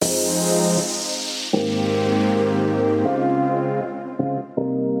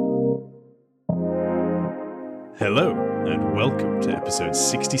Hello, and welcome to episode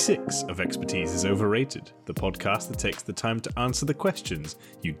 66 of Expertise is Overrated, the podcast that takes the time to answer the questions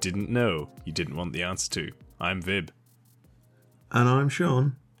you didn't know you didn't want the answer to. I'm Vib. And I'm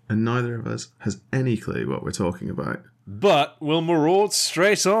Sean, and neither of us has any clue what we're talking about. But we'll maraud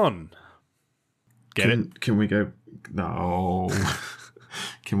straight on. Can we go... No.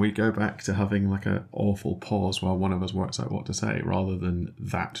 Can we go back to having like an awful pause while one of us works out what to say, rather than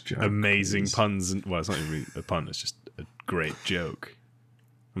that joke? Amazing puns. Well, it's not even really a pun, it's just a great joke.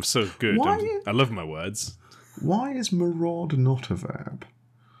 I'm so good. I love my words. Why is maraud not a verb?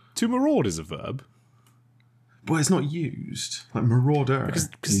 To maraud is a verb. But it's not used. Like marauder.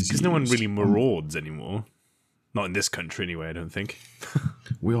 Because no one really marauds anymore. Not in this country anyway, I don't think.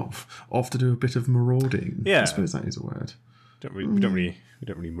 We off to do a bit of marauding. Yeah. I suppose that is a word. We don't really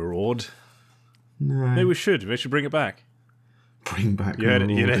maraud. No. Maybe we should. We should bring it back. Bring back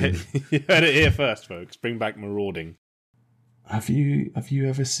marauding. marauding. You heard it here first, folks. Bring back marauding. Have you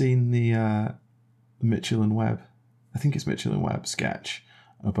ever seen the Mitchell and Webb? I think it's Mitchell and Webb sketch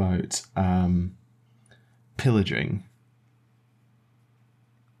about pillaging.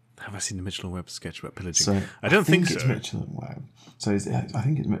 Have I seen the Mitchell and Webb sketch about pillaging? So I don't think so. It's Mitchell and Webb. So I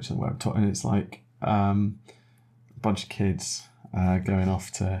think it's Mitchell and Webb, and it's like a bunch of kids going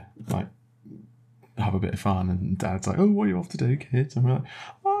off to like have a bit of fun, and Dad's like, "Oh, what are you off to do, kids?" And we're like,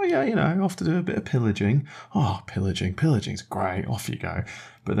 "Oh yeah, off to do a bit of pillaging." "Oh, pillaging's great. Off you go."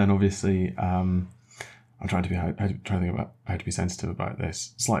 But then obviously, I'm trying to think about how to be sensitive about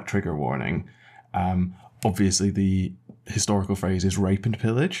this. Slight trigger warning. Obviously, the historical phrase is rape and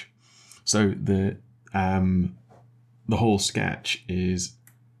pillage. So the whole sketch is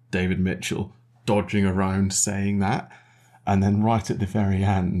David Mitchell dodging around saying that, and then right at the very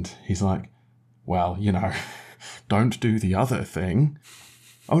end, he's like, "Well, don't do the other thing."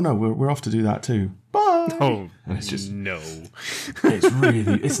 "Oh no, we're off to do that too. Bye." Oh, and it's just no. It's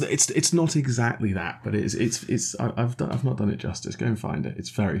really it's not exactly that, but it's I've not done it justice. Go and find it. It's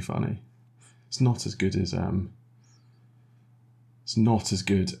very funny. It's not as good as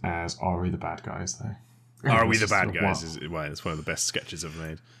Are We the Bad Guys, though. Are We the Bad Guys? It's one of the best sketches I've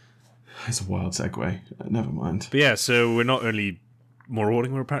made. It's a wild segue. Never mind. But yeah, so we're not only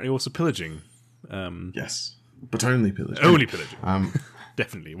marauding, we're apparently also pillaging. Yes, but only pillaging. Only pillaging.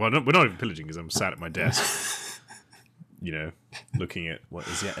 Definitely. Well, we're not even pillaging because I'm sat at my desk, looking at what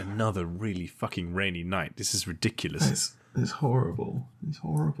is yet another really fucking rainy night. This is ridiculous. It's horrible. It's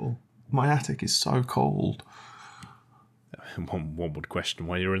horrible. My attic is so cold. One would question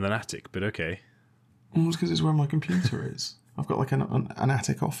why you're in an attic, but okay. Well, it's because it's where my computer is. I've got like an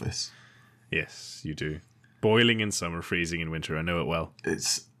attic office. Yes, you do. Boiling in summer, freezing in winter. I know it well.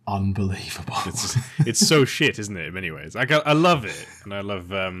 It's unbelievable. It's so shit, isn't it? In many ways, I love it, and I love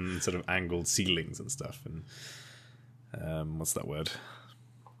sort of angled ceilings and stuff. And what's that word?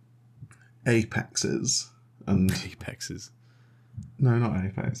 Apexes and apexes. No, not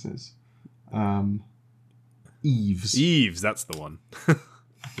apexes. Eaves. Eaves, that's the one.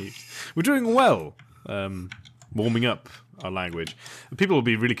 Eaves. We're doing well. Warming up our language. People will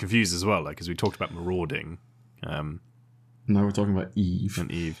be really confused as well, because we talked about marauding. No, we're talking about Eve.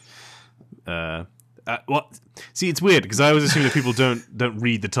 And Eve. What? See, it's weird because I always assume that people don't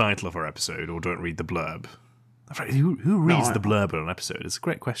read the title of our episode or don't read the blurb. Who reads the blurb on an episode? It's a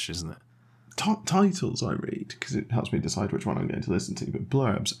great question, isn't it? Titles I read because it helps me decide which one I'm going to listen to, but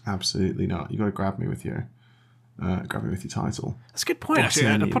blurbs, absolutely not. You got to grab me with your title. That's a good point. Actually,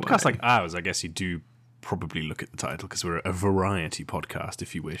 a podcast like ours, I guess you do probably look at the title because we're a variety podcast,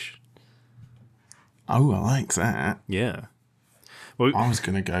 if you wish. Oh, I like that. Yeah. Well, I was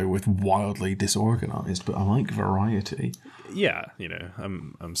going to go with wildly disorganized, but I like variety. Yeah,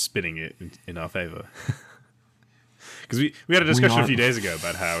 I'm spinning it in our favour. Because we had a discussion a few days ago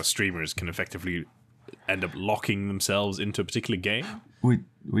about how streamers can effectively end up locking themselves into a particular game. We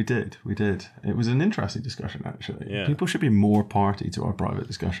did. It was an interesting discussion, actually. Yeah. People should be more party to our private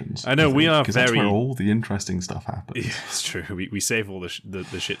discussions. I know, we are very... Because that's where all the interesting stuff happens. Yeah, it's true. We save all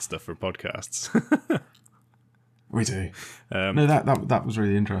the shit stuff for podcasts. We do. No, that was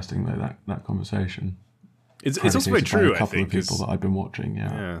really interesting, though, that conversation. It's also very true, I think. A couple of people that I've been watching,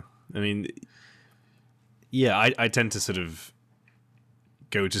 Yeah. I mean... Yeah, I tend to sort of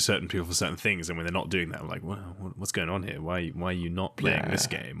go to certain people for certain things, and when they're not doing that, I'm like, well, what's going on here? Why are you not playing this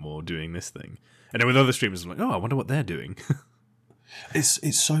game or doing this thing? And then with other streamers, I'm like, oh, I wonder what they're doing. It's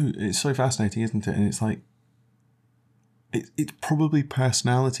so fascinating, isn't it? And it's like, it's probably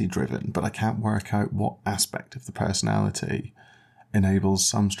personality driven, but I can't work out what aspect of the personality enables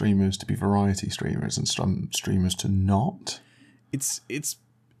some streamers to be variety streamers and some streamers to not. It's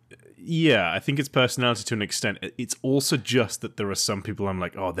Yeah, I think it's personality to an extent. It's also just that there are some people I'm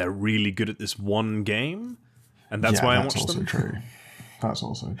like, oh, they're really good at this one game, and that's why I watch them. True. That's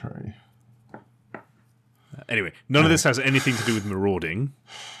also true. Anyway, none of this has anything to do with marauding.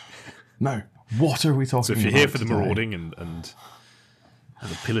 No. What are we talking about? So if you're here for the marauding and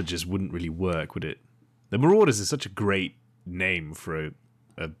the pillagers wouldn't really work, would it? The Marauders is such a great name for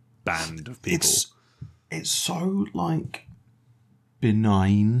a band of people. It's so, like,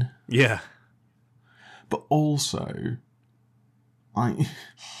 benign. Yeah. But also,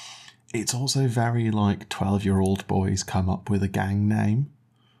 it's also very, like, 12-year-old boys come up with a gang name.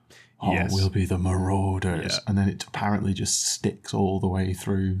 Oh, yes. We'll be the Marauders. Yeah. And then it apparently just sticks all the way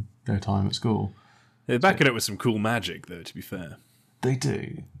through their time at school. They're backing it with some cool magic, though, to be fair. They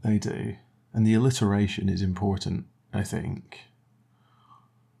do. And the alliteration is important, I think.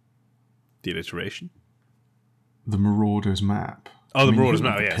 The alliteration? The Marauders map. Oh, the Marauders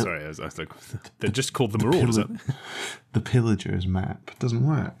map. Yeah, sorry. I was like, they're just called the Marauders, aren't they? The Pillagers map doesn't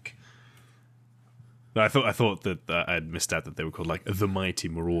work. I thought that I'd missed out that they were called, like, the Mighty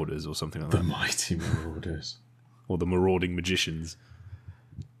Marauders or something like that. The Mighty Marauders. Or the Marauding Magicians.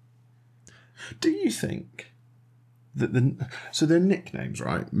 Do you think that so their nicknames,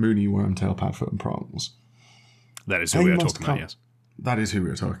 right? Mooney, Wormtail, Padfoot, and Prongs. That is who we are talking about, yes. That is who we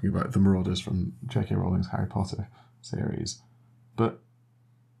are talking about, the Marauders from J.K. Rowling's Harry Potter series. But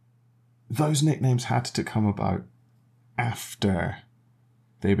those nicknames had to come about after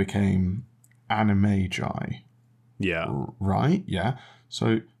they became animagi. Yeah. Right? Yeah.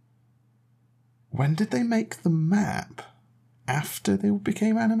 So when did they make the map? After they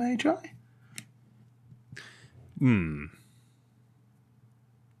became animagi?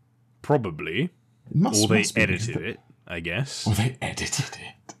 Probably. Or they edited it, I guess. Or they edited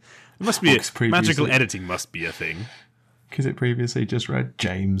it. It must be magical editing must be a thing. Because it previously just read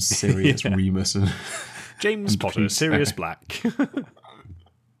James, Sirius, Remus, and James and Potter, Sirius Black.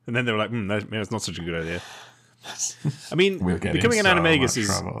 And then they were like, maybe that's not such a good idea. I mean, becoming an animagus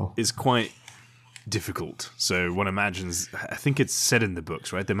is quite difficult. So one imagines, I think it's said in the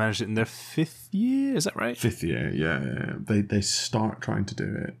books, right? They managed it in their 5th year, is that right? 5th year, yeah. They start trying to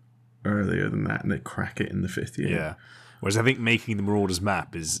do it earlier than that, and they crack it in the 5th year. Yeah. Whereas I think making the Marauders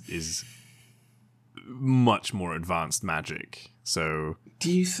map is much more advanced magic. So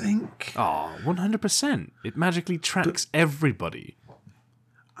do you think? Oh, 100%. It magically tracks everybody.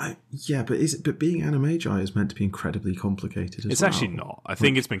 But being animagi is meant to be incredibly complicated as it's well. Actually not. I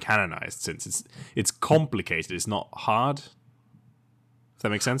think it's been canonized since it's complicated. It's not hard. If that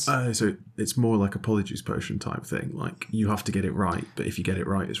makes sense. So it's more like a Polyjuice Potion type thing. Like you have to get it right, but if you get it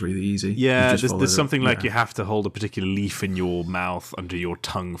right, it's really easy. Yeah, there's something like you have to hold a particular leaf in your mouth under your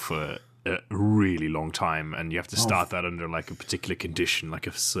tongue for a really long time, and you have to start that under like a particular condition, like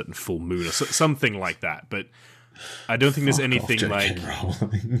a certain full moon or something like that. But I don't think there's anything like.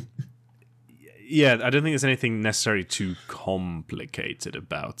 Yeah, I don't think there's anything necessarily too complicated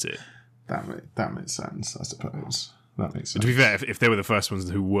about it. That makes sense, I suppose. That makes sense. To be fair, if they were the first ones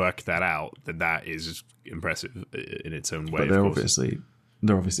who worked that out, then that is impressive in its own way. But they're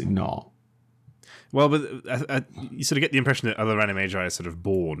obviously not. Well, but you sort of get the impression that other animagi are sort of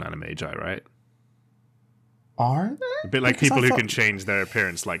born animagi, right? Are they? A bit like people who can change their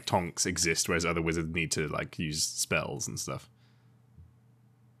appearance, like Tonks, exist, whereas other wizards need to like use spells and stuff.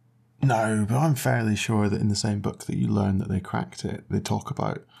 No, but I'm fairly sure that in the same book that you learn that they cracked it, they talk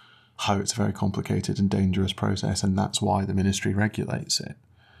about how it's a very complicated and dangerous process, and that's why the Ministry regulates it.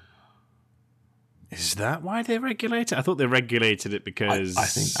 Is that why they regulate it? I thought they regulated it because I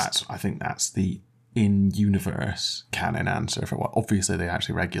think that's the in-universe canon answer for what. Obviously, they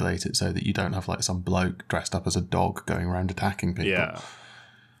actually regulate it so that you don't have like some bloke dressed up as a dog going around attacking people. Yeah,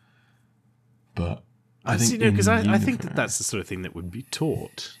 but I think because I think that's the sort of thing that would be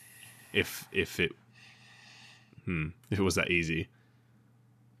taught if it was that easy.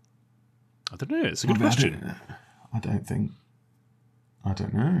 I don't know. It's a good question. I don't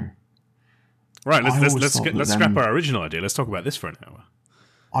know. Right, let's scrap our original idea. Let's talk about this for an hour.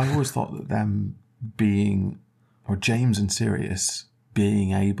 I always thought that them being, or James and Sirius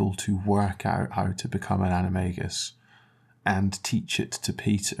being able to work out how to become an animagus and teach it to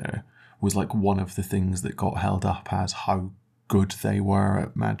Peter was like one of the things that got held up as how good they were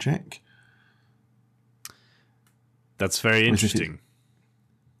at magic. That's very interesting.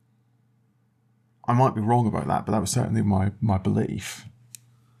 I might be wrong about that, but that was certainly my belief.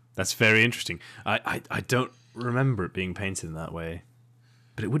 That's very interesting. I don't remember it being painted in that way.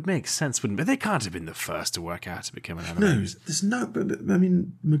 But it would make sense, wouldn't it? They can't have been the first to work out how to become an animagus. No, there's no... But, I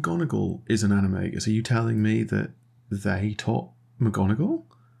mean, McGonagall is an animagus. Are you telling me that they taught McGonagall?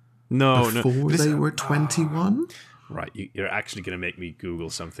 No, before they were 21. Right, you're actually going to make me Google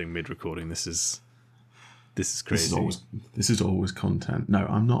something mid-recording. This is crazy. This is always content. No,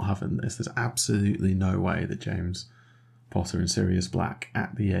 I'm not having this. There's absolutely no way that James Potter and Sirius Black,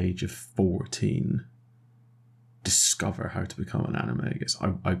 at the age of 14, discover how to become an animagus.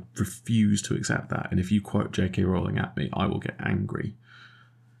 I refuse to accept that. And if you quote J.K. Rowling at me, I will get angry.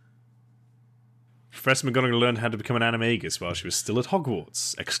 Professor McGonagall learned how to become an animagus while she was still at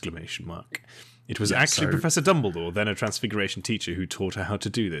Hogwarts! ! It was actually Professor Dumbledore, then a Transfiguration teacher, who taught her how to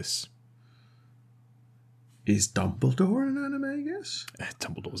do this. Is Dumbledore an animagus?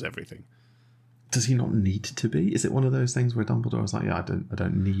 Dumbledore's everything. Does he not need to be? Is it one of those things where Dumbledore's like, yeah, I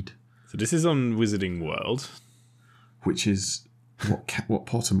don't need... So this is on Wizarding World. Which is what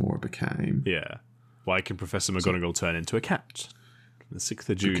Pottermore became. Yeah. Why can Professor McGonagall turn into a cat? The 6th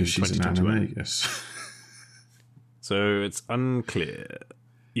of June, because she's 2021. an animagus. So it's unclear.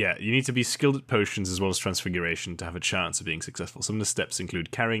 Yeah, you need to be skilled at potions as well as transfiguration to have a chance of being successful. Some of the steps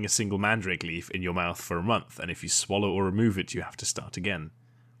include carrying a single mandrake leaf in your mouth for a month, and if you swallow or remove it, you have to start again.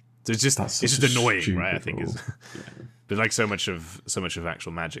 So it's just annoying, right? I think is, yeah. But like so much of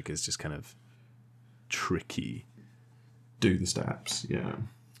actual magic is just kind of tricky. Do the steps, yeah.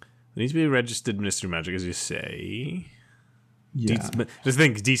 There needs to be a registered Ministry of Magic, as you say. Yeah. Just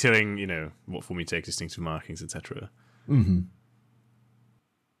think, detailing, what form you take, distinctive markings, etc. Mm-hmm.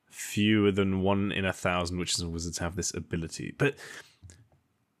 Fewer than 1 in 1,000 witches and wizards have this ability. But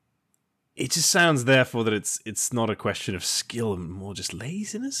it just sounds, therefore, that it's not a question of skill, more just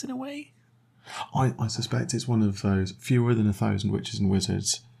laziness in a way. I suspect it's one of those fewer than 1,000 witches and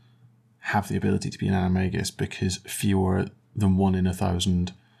wizards have the ability to be an animagus because fewer than 1 in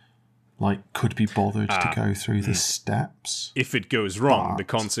 1,000 could be bothered to go through the steps. If it goes wrong, the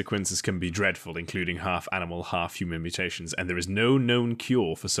consequences can be dreadful, including half animal, half human mutations, and there is no known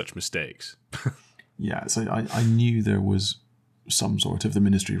cure for such mistakes. Yeah, so I knew there was some sort of the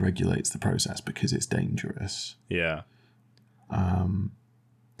ministry regulates the process because it's dangerous. Yeah. But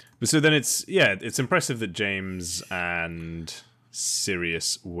so then it's impressive that James and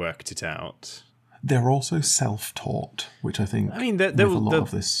Sirius worked it out. They're also self-taught, which I think with a lot of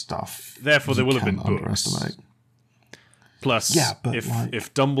this stuff. Therefore, there will have been books. Underestimate. Plus, yeah, but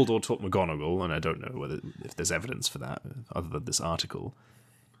if Dumbledore taught McGonagall, and I don't know if there's evidence for that other than this article,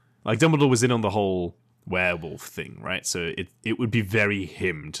 Dumbledore was in on the whole werewolf thing, right? So it would be very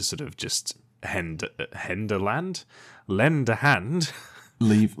him to sort of just lend a hand,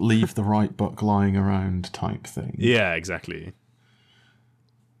 leave the right book lying around type thing. Yeah, exactly.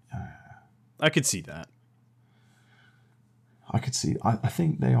 I could see that. I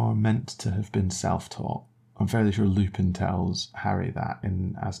think they are meant to have been self-taught. I'm fairly sure Lupin tells Harry that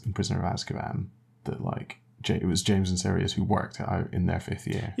in Prisoner of Azkaban, that it was James and Sirius who worked it out in their 5th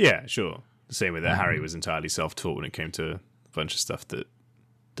year. Yeah, sure. The same way that Harry was entirely self-taught when it came to a bunch of stuff that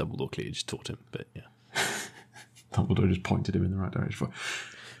Dumbledore clearly just taught him. But yeah, Dumbledore just pointed him in the right direction.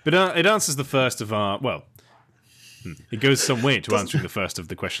 But it answers the first of our it goes some way to answering the first of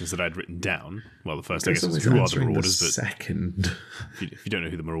the questions that I'd written down. Well, the first, I guess, is who are the Marauders? But second. If you don't know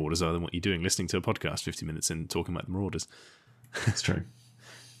who the Marauders are, then what are you doing listening to a podcast 50 minutes in talking about the Marauders? That's true.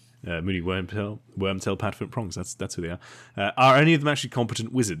 Moody Wormtail, Padfoot, Prongs, that's who they are. Are any of them actually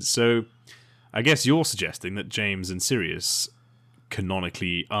competent wizards? So I guess you're suggesting that James and Sirius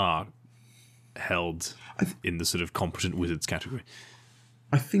canonically are held in the sort of competent wizards category.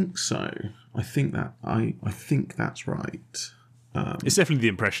 I think so. I think that's right. It's definitely the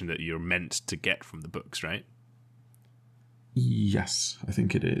impression that you're meant to get from the books, right? Yes, I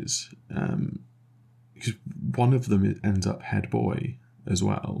think it is. Because one of them ends up head boy as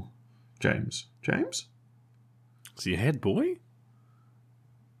well. James? Is he a head boy?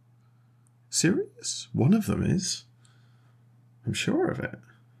 Serious? One of them is. I'm sure of it.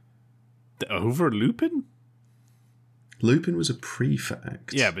 Over Lupin? Lupin was a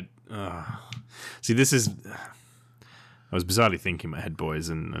prefect. Yeah, but see, this is. I was bizarrely thinking about head boys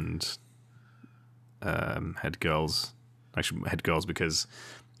and head girls. Actually, head girls because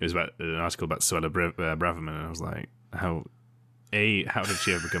it was about an article about Suella Braverman, and I was like, how did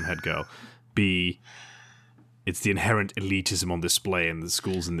she ever become head girl? B, it's the inherent elitism on display in the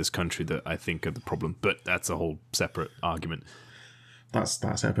schools in this country that I think are the problem. But that's a whole separate argument. That's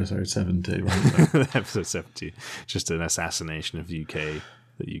episode 70, right? Episode 70. Just an assassination of the UK.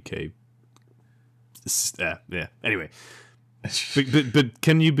 Yeah. Anyway. But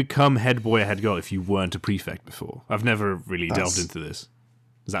can you become head boy or head girl if you weren't a prefect before? I've never really delved into this.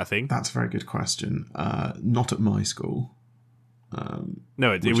 Is that a thing? That's a very good question. Not at my school.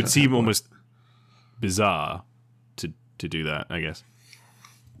 No, it would seem almost bizarre to do that, I guess.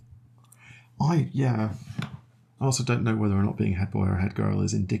 I also don't know whether or not being head boy or head girl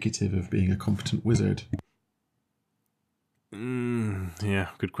is indicative of being a competent wizard. Yeah,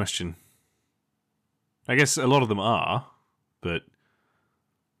 good question. I guess a lot of them are, but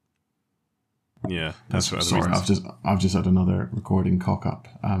yeah, that's for other Sorry, reasons. I've just had another recording cock up.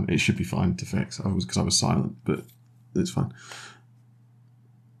 It should be fine to fix. Because I was silent, but it's fine.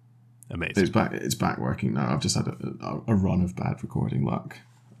 Amazing. It's back working now. I've just had a run of bad recording luck.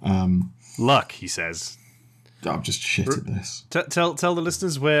 Luck, he says. I'm just shit at this. Tell the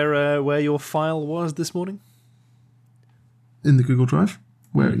listeners where your file was this morning. In the Google Drive,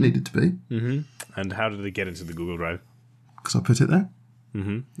 where it needed to be. Mm-hmm. And how did it get into the Google Drive? Because I put it there.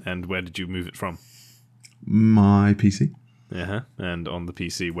 Mm-hmm. And where did you move it from? My PC. Uh-huh. And on the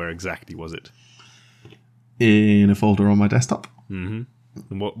PC, where exactly was it? In a folder on my desktop. Mm-hmm.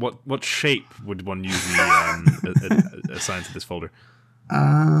 And what shape would one usually assign to this folder?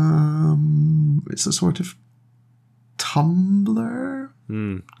 It's a sort of tumbler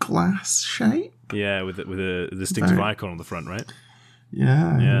glass shape. Yeah, with a distinctive icon on the front, right?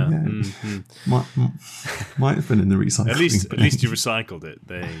 Yeah. Mm-hmm. Might have been in the recycling. At least you recycled it.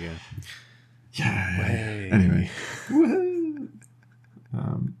 There you go. Yeah. Way. Anyway.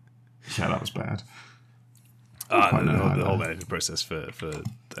 Yeah, that was bad. The whole editing process for the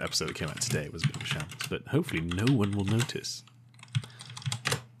episode that came out today was a bit of a shambles, but hopefully no one will notice.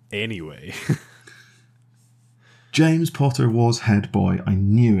 Anyway. James Potter was head boy. I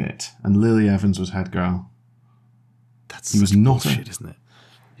knew it. And Lily Evans was head girl. That's bullshit, isn't it?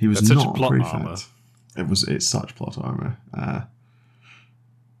 He was That's not such a plot prefect. armor. It's such plot armor.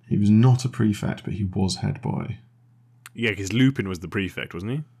 He was not a prefect, but he was head boy. Yeah, because Lupin was the prefect,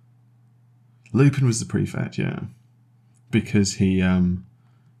 wasn't he? Lupin was the prefect, yeah, because he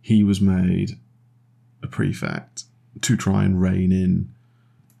was made a prefect to try and rein in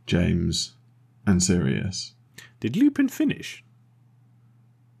James and Sirius. Did Lupin finish?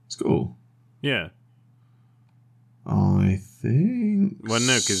 School? Yeah. I think. Well,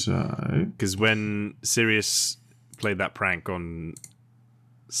 no, so. Because when Sirius played that prank on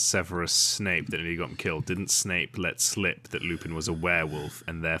Severus Snape that he got him killed, didn't Snape let slip that Lupin was a werewolf,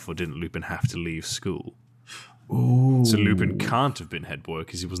 and therefore didn't Lupin have to leave school? Ooh. So Lupin can't have been head boy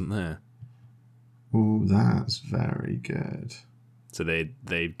because he wasn't there. Oh, that's very good. So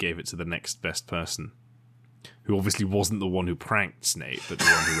they gave it to the next best person, who obviously wasn't the one who pranked Snape, but the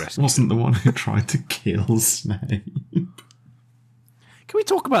one who rescued Wasn't the one who tried to kill Snape. Can we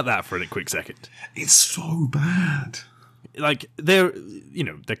talk about that for a quick second? It's so bad. Like, they're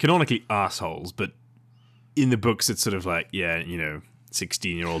canonically assholes, but in the books it's sort of like,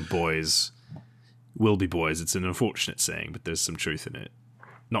 16-year-old boys will be boys. It's an unfortunate saying, but there's some truth in it.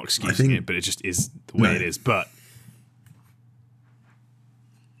 Not excusing it, but it just is the way it is. But,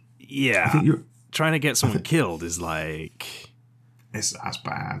 yeah, trying to get someone killed is like... That's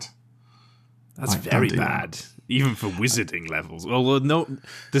bad. That's very bad. Even for wizarding levels. Well, no,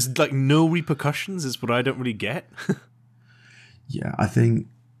 there's like no repercussions is what I don't really get. Yeah, I think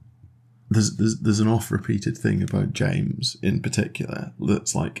there's an oft-repeated thing about James in particular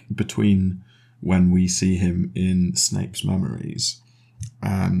that's like between when we see him in Snape's memories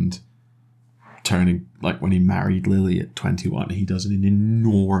and turning, like when he married Lily at 21, he does an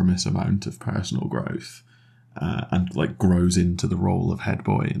enormous amount of personal growth and like grows into the role of head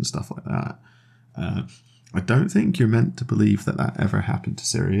boy and stuff like that. I don't think you're meant to believe that ever happened to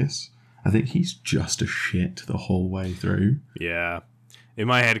Sirius. I think he's just a shit the whole way through. Yeah. In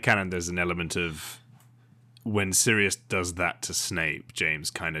my head canon, there's an element of when Sirius does that to Snape,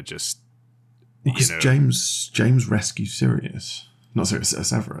 James kind of just... Because James rescues Sirius. Not Sirius,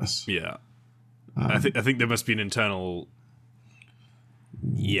 Severus. Yeah. I think there must be an internal...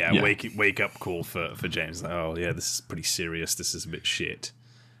 wake up call for James. Like, oh, yeah, this is pretty serious. This is a bit shit.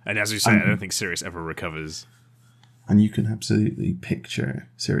 And as you say, I don't think Sirius ever recovers. And you can absolutely picture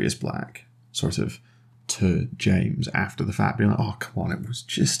Sirius Black sort of to James after the fact being like, oh, come on, it was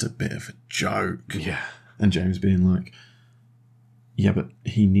just a bit of a joke. Yeah. And James being like, yeah, but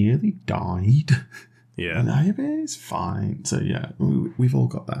he nearly died. Yeah. No, it's fine. So, yeah, we've all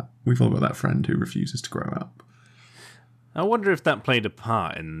got that. We've all got that friend who refuses to grow up. I wonder if that played a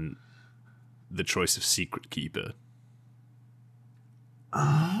part in the choice of Secret Keeper.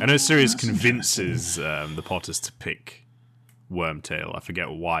 I know Sirius convinces the Potters to pick Wormtail. I forget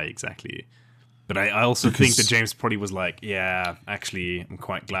why exactly. But I also think that James probably was like, yeah, actually, I'm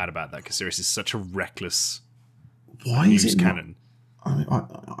quite glad about that because Sirius is such a reckless news cannon.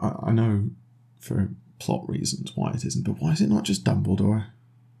 I know for plot reasons why it isn't, but why is it not just Dumbledore?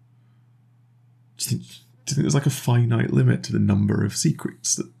 Do you think there's like a finite limit to the number of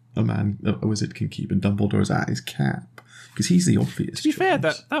secrets that a wizard can keep, and Dumbledore's at his cap because he's the obvious. To be fair,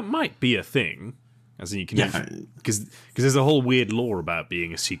 that might be a thing, as in you can because there's a whole weird lore about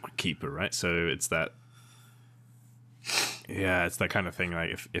being a secret keeper, right? So it's that. Yeah, it's that kind of thing.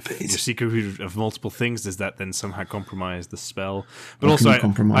 Like, if you're secret of multiple things, does that then somehow compromise the spell? But also, I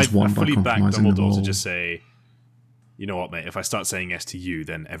fully back Dumbledore to just say, you know what, mate? If I start saying yes to you,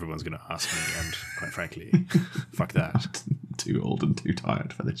 then everyone's going to ask me, and quite frankly, fuck that. I'm too old and too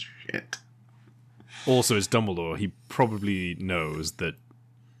tired for this shit. Also, as Dumbledore, he probably knows that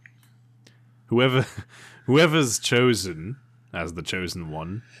whoever's chosen as the chosen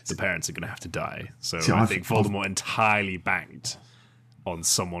one, the parents are going to have to die. So I think Voldemort entirely banked on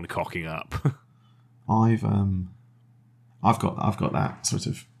someone cocking up. I've got that sort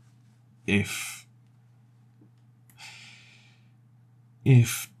of if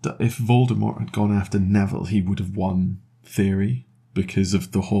Voldemort had gone after Neville, he would have won theory because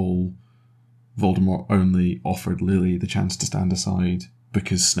of the whole Voldemort only offered Lily the chance to stand aside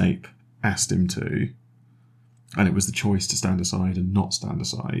because Snape asked him to. And it was the choice to stand aside and not stand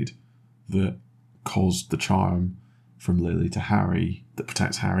aside that caused the charm from Lily to Harry that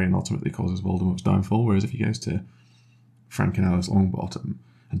protects Harry and ultimately causes Voldemort's downfall. Whereas if he goes to Frank and Alice Longbottom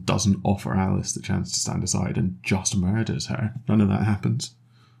and doesn't offer Alice the chance to stand aside and just murders her, none of that happens.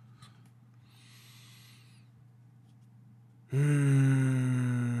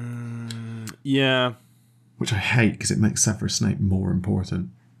 Yeah. Which I hate because it makes Severus Snape more important.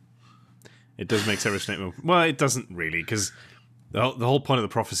 It does make Severus Snape more... Well, it doesn't really, because the whole point of the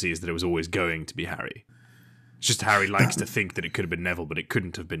prophecy is that it was always going to be Harry. It's just Harry likes to think that it could have been Neville, but it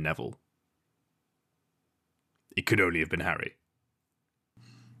couldn't have been Neville. It could only have been Harry.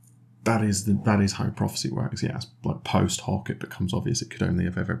 That is how prophecy works, yes. Like post hoc, it becomes obvious it could only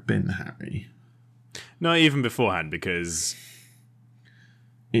have ever been Harry. No, even beforehand, because...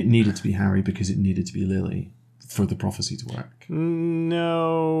 It needed to be Harry because it needed to be Lily for the prophecy to work.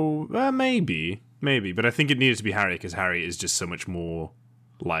 No, maybe, but I think it needed to be Harry because Harry is just so much more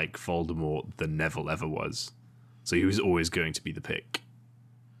like Voldemort than Neville ever was. So he was always going to be the pick.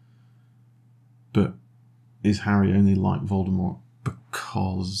 But is Harry only like Voldemort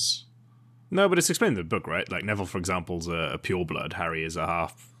because... No, but it's explained in the book, right? Like Neville, for example, is a pure blood. Harry is a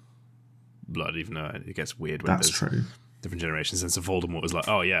half blood, even though it gets weird when That's true. Different generations. And so Voldemort was like,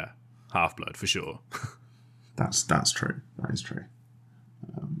 oh yeah, half blood for sure. That's true. That is true.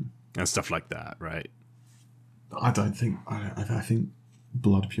 And stuff like that, right? I think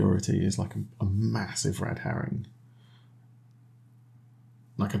blood purity is like a massive red herring.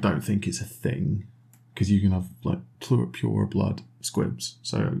 Like, I don't think it's a thing because you can have like pure blood squibs.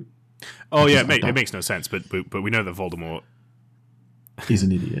 So, it makes no sense. But we know that Voldemort is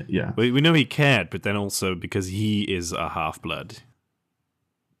an idiot. Yeah, we know he cared, but then also because he is a half blood.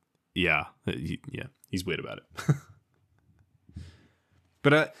 Yeah, he's weird about it.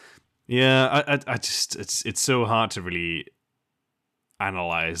 But I just it's so hard to really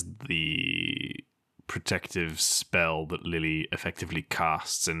analyze the protective spell that Lily effectively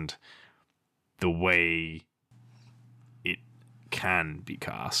casts and the way it can be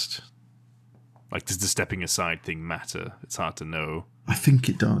cast. Like, does the stepping aside thing matter? It's hard to know. I think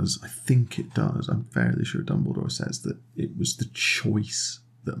it does. I'm fairly sure Dumbledore says that it was the choice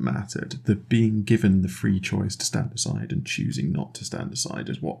that mattered. The being given the free choice to stand aside and choosing not to stand aside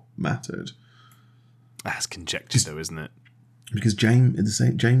is what mattered. That's conjecture, though, isn't it? Because James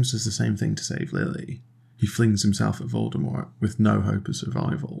does the same thing to save Lily. He flings himself at Voldemort with no hope of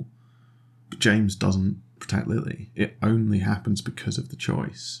survival. But James doesn't protect Lily. It only happens because of the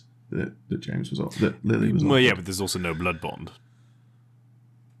choice that Lily was. Well, yeah, but there's also no blood bond.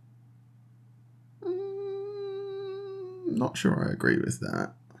 Not sure I agree with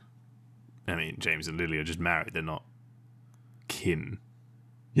that. I mean, James and Lily are just married. They're not kin.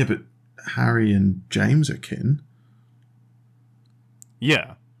 Yeah, but Harry and James are kin.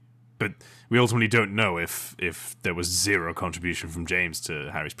 Yeah, but we ultimately don't know if there was zero contribution from James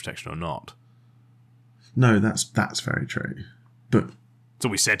to Harry's protection or not. No, that's very true. But it's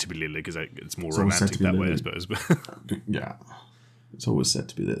always said to be Lily because it's more romantic that way, I suppose. Yeah, it's always said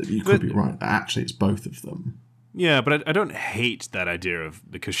to be Lily. You could be right. Actually, it's both of them. Yeah, but I don't hate that idea of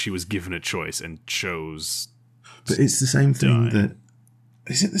because she was given a choice and chose. But it's the same thing that...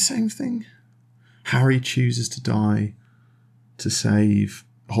 Is it the same thing? Harry chooses to die to save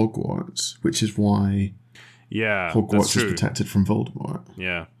Hogwarts, which is why Hogwarts is protected from Voldemort.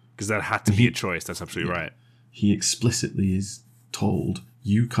 Yeah, because that had to be a choice. That's absolutely right. He explicitly is told,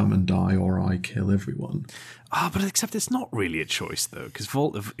 you come and die or I kill everyone. But except it's not really a choice, though, because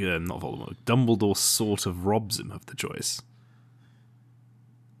not Voldemort. Dumbledore sort of robs him of the choice.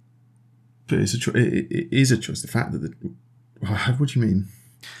 But it's it is a choice. The fact that what do you mean?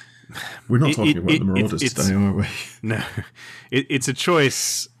 We're not talking about the Marauders today, are we? No, it's a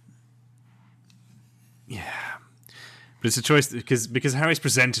choice. Yeah, but it's a choice because Harry's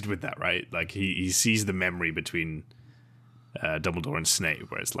presented with that, right? Like he sees the memory between Dumbledore and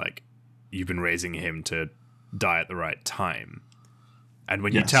Snape, where it's like you've been raising him to die at the right time, and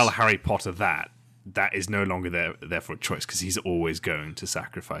when you tell Harry Potter that is no longer there for a choice because he's always going to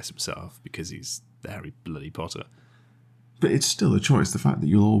sacrifice himself because he's Harry bloody Potter. But it's still a choice. The fact that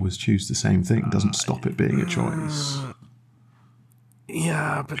you'll always choose the same thing doesn't stop it being a choice.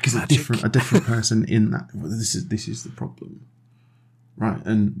 Yeah, but because a different person in that. Well, this is the problem, right?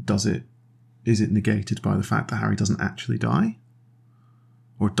 And is it negated by the fact that Harry doesn't actually die,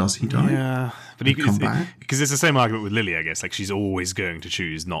 or does he die? Yeah, but he come back because it's the same argument with Lily, I guess. Like she's always going to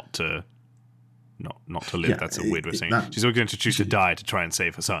choose not to live. Yeah, that's a weird way of saying it. She's always going to choose to die to try and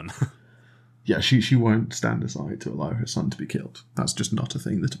save her son. Yeah, she won't stand aside to allow her son to be killed. That's just not a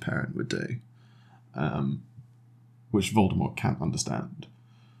thing that a parent would do, which Voldemort can't understand.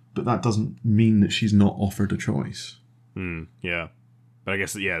 But that doesn't mean that she's not offered a choice. Yeah, but I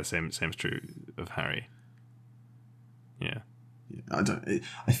guess the same's true of Harry. Yeah, I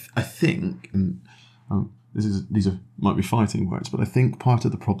think, and these might be fighting words, but I think part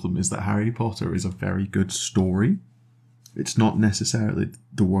of the problem is that Harry Potter is a very good story. It's not necessarily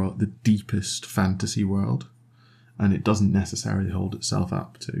the deepest fantasy world, and it doesn't necessarily hold itself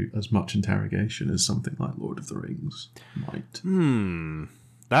up to as much interrogation as something like Lord of the Rings might.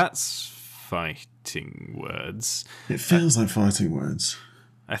 That's fighting words. It feels like fighting words.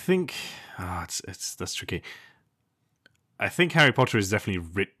 I think that's tricky. I think Harry Potter is definitely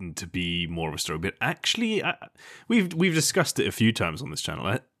written to be more of a story, but actually, we've discussed it a few times on this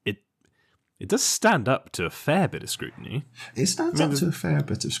channel. It does stand up to a fair bit of scrutiny. It stands up to a fair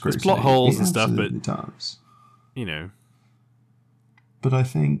bit of scrutiny. There's plot holes and stuff, but it does. You know. But I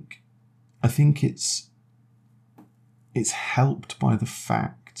think it's helped by the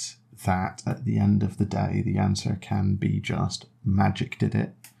fact that at the end of the day, the answer can be just magic did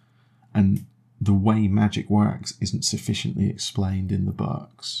it, and the way magic works isn't sufficiently explained in the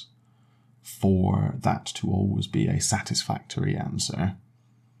books for that to always be a satisfactory answer.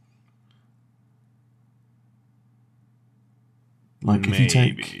 Like if you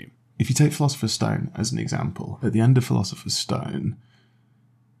take Philosopher's Stone as an example, at the end of Philosopher's Stone,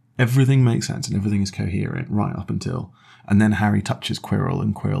 everything makes sense and everything is coherent right up until, and then Harry touches Quirrell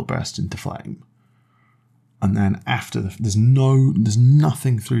and Quirrell bursts into flame. And then after there's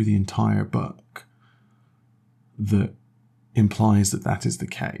nothing through the entire book that implies that is the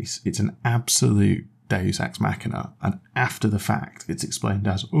case. It's an absolute Deus Ex Machina, and after the fact, it's explained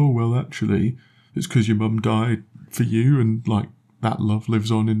as, oh well, actually, it's because your mum died for you, and like. That love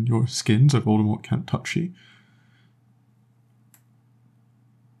lives on in your skin, so Voldemort can't touch you.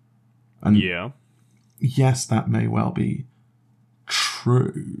 And yes, that may well be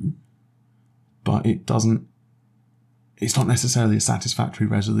true, but it's not necessarily a satisfactory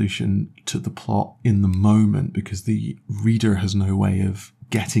resolution to the plot in the moment because the reader has no way of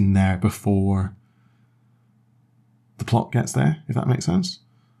getting there before the plot gets there, if that makes sense.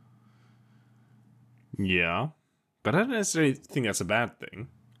 Yeah. But I don't necessarily think that's a bad thing.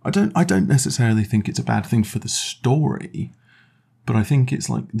 I don't necessarily think it's a bad thing for the story, but I think it's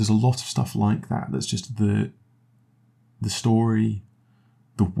like there's a lot of stuff like that that's just the story,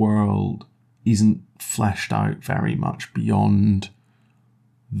 the world isn't fleshed out very much beyond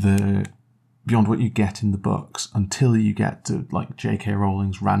what you get in the books until you get to like J.K.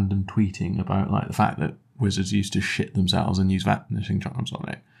 Rowling's random tweeting about like the fact that wizards used to shit themselves and use vanishing charms on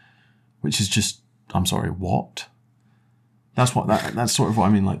it, which is just, I'm sorry, what? That's sort of what I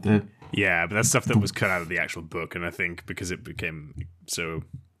mean. Like but that's stuff that was cut out of the actual book, and I think because it became so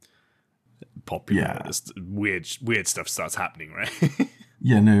popular, weird stuff starts happening, right?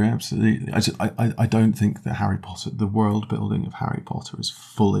 Yeah, no, absolutely. I don't think that Harry Potter, the world building of Harry Potter, is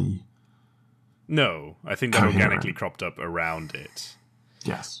fully. No, I think that organically cropped up around it.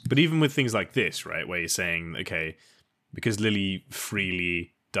 Yes, but even with things like this, right, where you're saying, okay, because Lily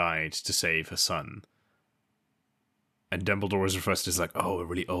freely died to save her son. And Dumbledore was referred to as like, a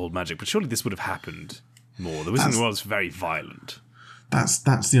really old magic. But surely this would have happened more. The Wizarding World is very violent. That's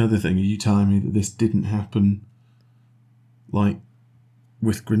the other thing. Are you telling me that this didn't happen, like,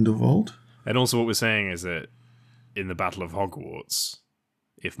 with Grindelwald? And also what we're saying is that in the Battle of Hogwarts,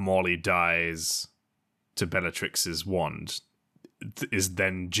 if Molly dies to Bellatrix's wand, is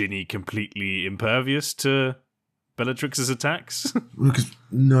then Ginny completely impervious to Bellatrix's attacks?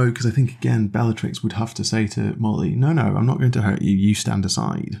 Because I think, again, Bellatrix would have to say to Molly, no, I'm not going to hurt you, you stand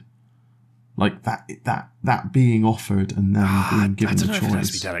aside. Like that being offered and then being given the choice. I don't know if it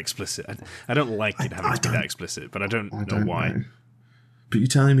has to be that explicit. I don't like it having to be that explicit, but I don't know why. Know. But you're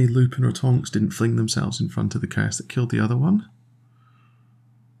telling me Lupin or Tonks didn't fling themselves in front of the curse that killed the other one?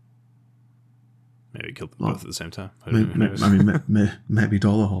 Maybe it killed them both at the same time. I mean, maybe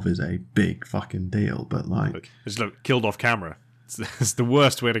Dolohov is a big fucking deal, but like... It's like killed off camera. It's the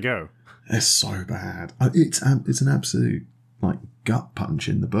worst way to go. It's so bad. It's an absolute like gut punch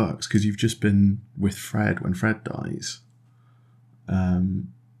in the books, because you've just been with Fred when Fred dies. And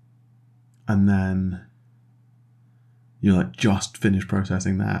then you like just finish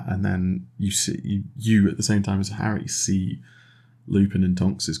processing that, and then you see you at the same time as Harry see Lupin and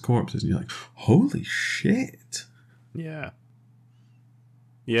Tonks' corpses, and you're like, holy shit. Yeah,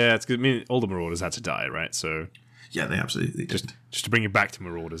 it's good. I mean, all the Marauders had to die, right? So yeah, they absolutely just to bring it back to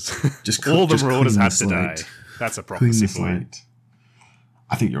Marauders. All the Marauders had to die. That's a prophecy for you.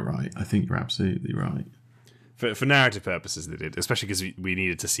 I think you're right. I think you're absolutely right. For narrative purposes, they did, especially because we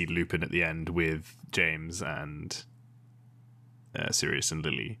needed to see Lupin at the end with James and Sirius and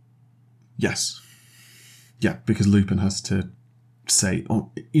Lily. Yes. Yeah, because Lupin has to say,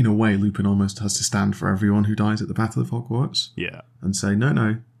 in a way, Lupin almost has to stand for everyone who dies at the Battle of Hogwarts. Yeah. And say,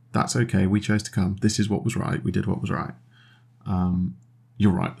 no, that's okay. We chose to come. This is what was right. We did what was right.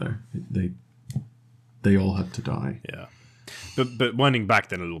 You're right, though. They all had to die. Yeah. But winding back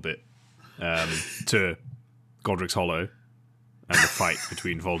then a little bit to Godric's Hollow and the fight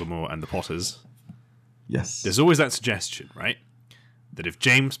between Voldemort and the Potters. Yes. There's always that suggestion, right? That if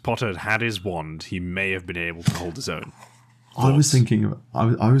James Potter had had his wand, he may have been able to hold his own. Thoughts? I was thinking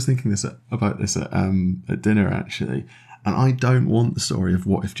about this at dinner, actually, and I don't want the story of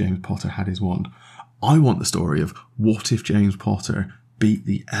what if James Potter had his wand. I want the story of what if James Potter beat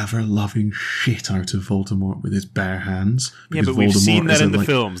the ever-loving shit out of Voldemort with his bare hands. Yeah, but we've seen that in the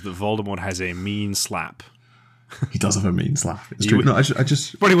films, that Voldemort has a mean slap. He does have a mean slap. It's true. No, I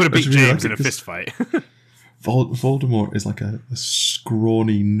just probably would have beat James in a fist fight. Voldemort is like a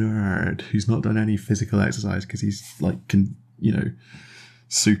scrawny nerd who's not done any physical exercise because he's like,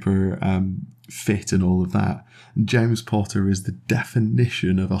 super fit and all of that. And James Potter is the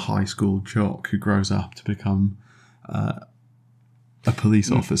definition of a high school jock who grows up to become a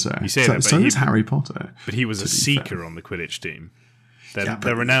police officer. You say that, so is Harry Potter. But he was a seeker on the Quidditch team.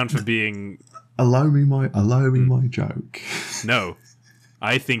 They're renowned for being... Allow me my joke. No.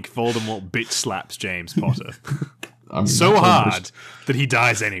 I think Voldemort bitch slaps James Potter. I mean, so hard that he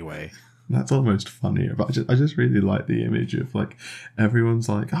dies anyway. That's almost funnier, but I just really like the image of like everyone's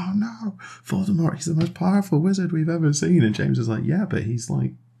like, oh no, Voldemort, he's the most powerful wizard we've ever seen, and James is like, yeah, but he's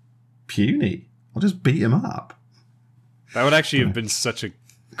like puny. I'll just beat him up. That would actually have been such a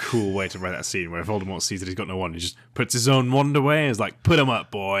cool way to write that scene where Voldemort sees that he's got no wand, he just puts his own wand away and is like, put him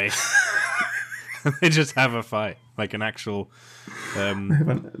up, boy. They just have a fight, like an actual... they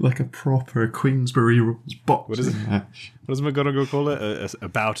have like a proper Queensberry rules boxing match. What does McGonagall call it? A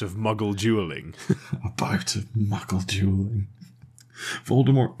bout of muggle dueling. A bout of muggle dueling.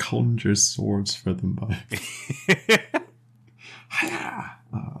 Voldemort conjures swords for them both.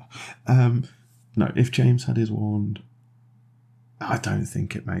 No, if James had his wand, I don't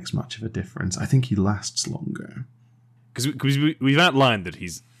think it makes much of a difference. I think he lasts longer. Because we've outlined that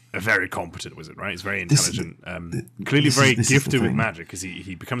he's a very competent wizard, right? He's very intelligent, clearly very gifted with magic, because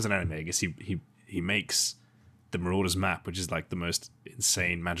he becomes an animagus. He makes the Marauders map, which is like the most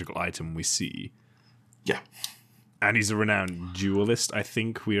insane magical item we see. Yeah. And he's a renowned duelist, I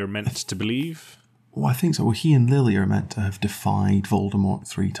think we are meant to believe. Well, I think so. Well, he and Lily are meant to have defied Voldemort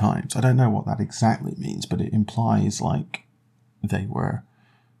 3 times. I don't know what that exactly means, but it implies like they were,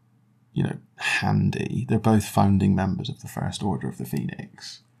 handy. They're both founding members of the First Order of the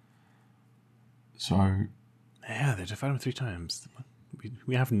Phoenix. So... yeah, they defied him 3 times.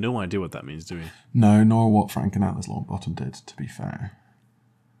 We have no idea what that means, do we? No, nor what Frank and Atlas Longbottom did, to be fair.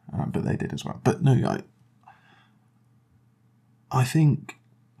 But they did as well. But no, I think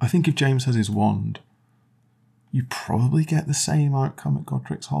if James has his wand, you probably get the same outcome at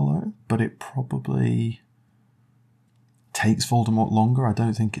Godric's Hollow, but it probably takes Voldemort longer. I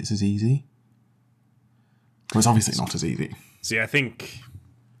don't think it's as easy. Well, it's obviously not as easy. See, I think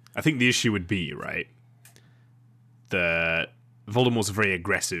the issue would be, right, that Voldemort's a very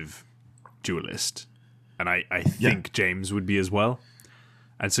aggressive duelist, and I think James would be as well.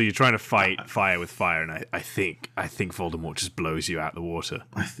 And so you're trying to fight fire with fire, and I think Voldemort just blows you out the water.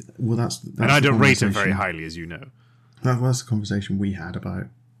 That's and I don't rate him very highly, as you know. That's the conversation we had about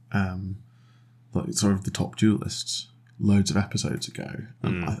like sort of the top duelists loads of episodes ago.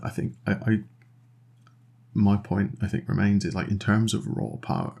 I think my point, I think, remains is like in terms of raw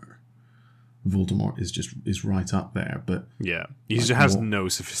power, Voldemort is right up there, but Yeah. He just has no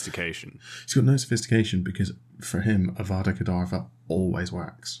sophistication. He's got no sophistication because for him, Avada Kedavra always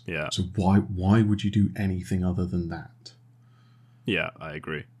works. Yeah. So why would you do anything other than that? Yeah, I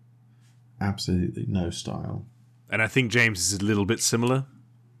agree. Absolutely no style. And I think James is a little bit similar.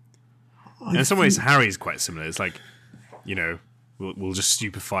 In some ways, Harry's quite similar. It's like, we'll just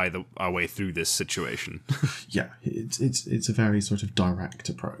stupefy our way through this situation. Yeah, it's a very sort of direct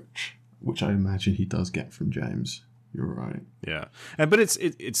approach, which I imagine he does get from James. You're right. Yeah, but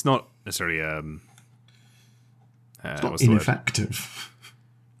it's not necessarily it's not ineffective.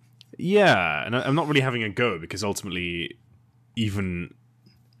 Yeah, and I'm not really having a go because ultimately, even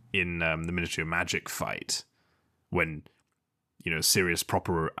in the Ministry of Magic fight, when serious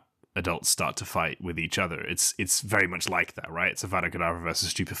proper adults start to fight with each other, it's very much like that, right? It's Avada Kedavra versus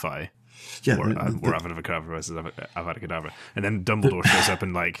Stupefy, or Avada Kedavra versus Avada Kedavra, and then Dumbledore shows up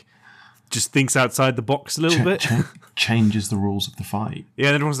and just thinks outside the box a little bit, changes the rules of the fight. Yeah,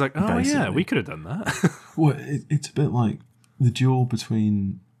 and everyone's like, "Oh yeah, we could have done that." Well, it's a bit like the duel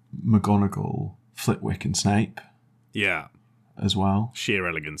between McGonagall, Flitwick, and Snape. Yeah, as well. Sheer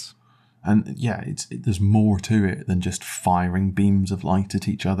elegance. And yeah, there's more to it than just firing beams of light at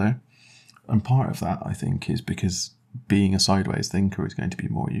each other. And part of that, I think, is because being a sideways thinker is going to be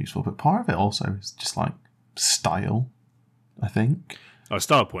more useful. But part of it also is just style, I think. Oh,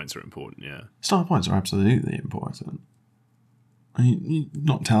 style points are important, yeah. Style points are absolutely important. You're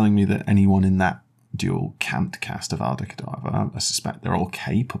not telling me that anyone in that duel can't cast Avada Kedavra. I suspect they're all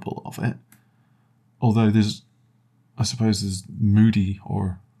capable of it. Although I suppose there's Moody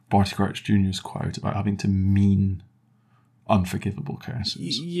or Barty Crouch Jr.'s quote about having to mean unforgivable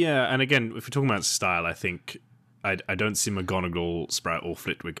curses. Yeah, and again, if we're talking about style, I think I don't see McGonagall, Sprout, or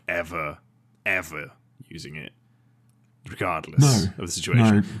Flitwick ever using it, regardless of the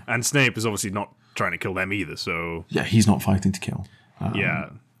situation. No. And Snape is obviously not trying to kill them either, so... Yeah, he's not fighting to kill. At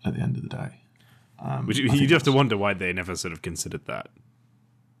the end of the day. Which you do have to wonder why they never sort of considered that.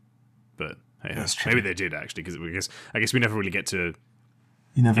 But hey, maybe they did, actually, because I guess we never really get to...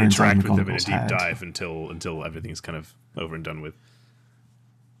 You never interact with them in a deep dive until everything's kind of over and done with.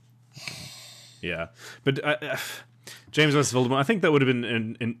 Yeah, but James versus Voldemort, I think that would have been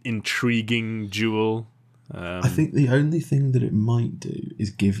an intriguing duel. I think the only thing that it might do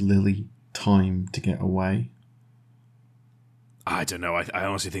is give Lily time to get away. I don't know. I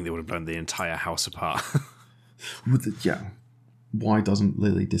honestly think they would have blown the entire house apart. Why doesn't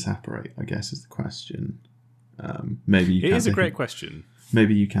Lily disapparate, I guess, is the question. Maybe it is a great question.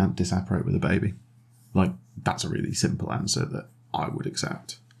 Maybe you can't disapparate with a baby. That's a really simple answer that I would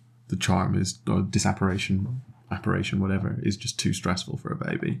accept. The charm is, or disapparation, apparition, whatever, is just too stressful for a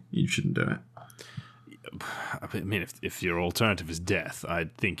baby. You shouldn't do it. I mean, if your alternative is death, I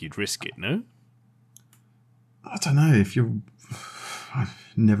think you'd risk it, no? I don't know.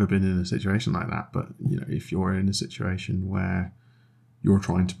 I've never been in a situation like that, but if you're in a situation where you're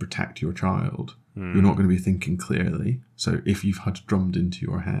trying to protect your child, you're not going to be thinking clearly. So if you've had drummed into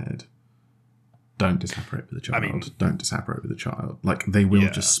your head, don't disapparate with the child. Don't disapparate with the child. They will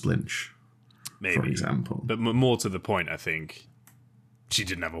just splinch, maybe, for example. But more to the point, I think, she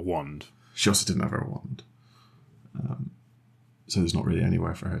didn't have a wand. She also didn't have a wand. So there's not really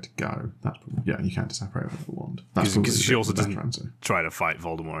anywhere for her to go. That's probably, you can't disapparate with a wand. Because she also doesn't try to fight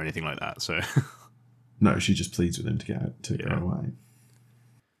Voldemort or anything like that. So no, she just pleads with him to go away.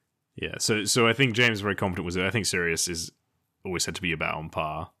 Yeah, so I think James is very competent with it. I think Sirius is always said to be about on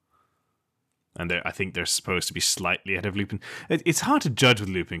par. And I think they're supposed to be slightly ahead of Lupin. It's hard to judge with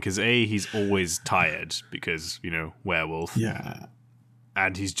Lupin because he's always tired because, werewolf. Yeah.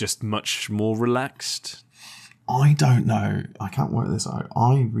 And he's just much more relaxed. I don't know. I can't work this out.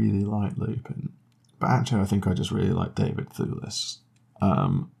 I really like Lupin. But actually, I think I just really like David Thewlis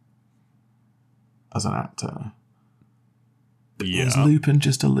as an actor. Yeah. Is Lupin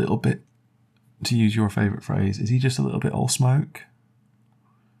just a little bit, to use your favourite phrase, is he just a little bit all smoke?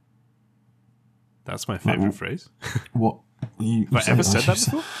 That's my favourite phrase. What? Have I ever said that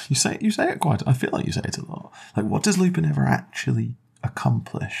before? You say it quite. I feel like you say it a lot. What does Lupin ever actually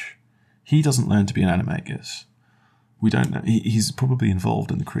accomplish? He doesn't learn to be an animagus. We don't know. He's probably involved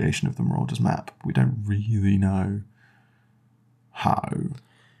in the creation of the Marauders map. We don't really know how.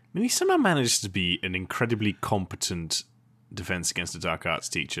 I mean, he somehow manages to be an incredibly competent Defense Against the Dark Arts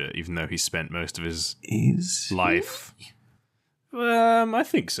teacher, even though he spent most of his life. I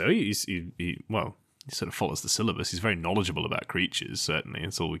think so. He sort of follows the syllabus. He's very knowledgeable about creatures. Certainly,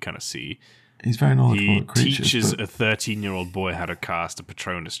 that's all we kind of see. He's very knowledgeable about creatures. He teaches a 13-year-old boy how to cast a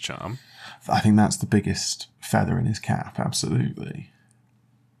Patronus charm. I think that's the biggest feather in his cap. Absolutely.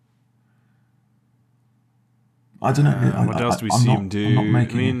 I don't know. What else do we I'm see not, him do? I'm not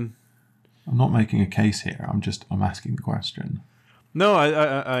making. I mean, I'm not making a case here. I'm asking the question. no,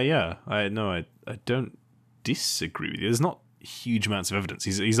 I, yeah, I'm asking the question. No, I don't disagree with you. There's not huge amounts of evidence.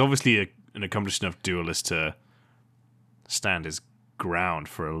 He's obviously an accomplished enough duelist to stand his ground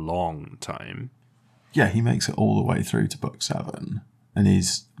for a long time. Yeah, he makes it all the way through to book 7, and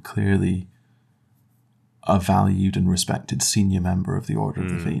is clearly a valued and respected senior member of the Order of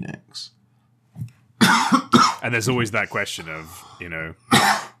the Phoenix. And there's always that question of,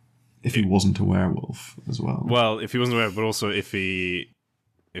 if he wasn't a werewolf as well. Well, if he wasn't a werewolf, but also if he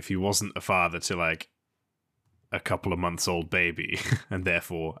wasn't a father to like a couple of months old baby, and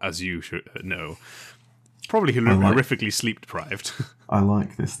therefore, as you should know, probably horrifically sleep deprived. I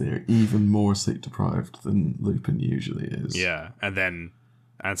like this theory. Even more sleep deprived than Lupin usually is. Yeah, and then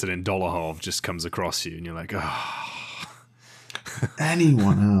Antonin Dolohov just comes across you, and you're like, oh.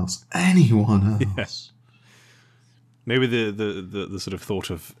 Anyone else? Yeah. Maybe the sort of thought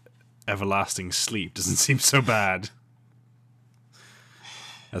of everlasting sleep doesn't seem so bad.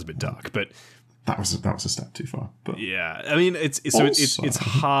 That's a bit dark, but that was a step too far. But yeah, I mean, it's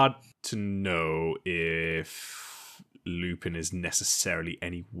hard to know if Lupin is necessarily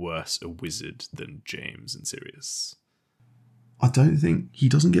any worse a wizard than James and Sirius. I don't think he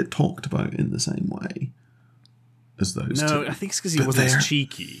doesn't get talked about in the same way as those two. No, I think it's because he wasn't as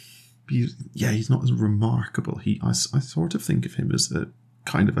cheeky. He's not as remarkable. I sort of think of him as a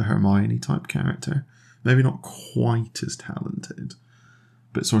kind of a Hermione type character. Maybe not quite as talented,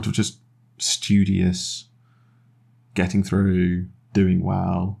 but sort of just studious, getting through, doing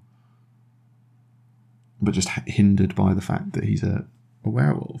well, but just hindered by the fact that he's a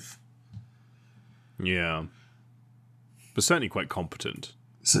werewolf. Yeah. But certainly quite competent.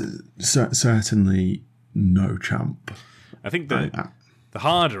 So, certainly no chump. I think the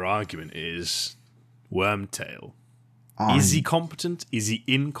harder argument is Wormtail. Is he competent? Is he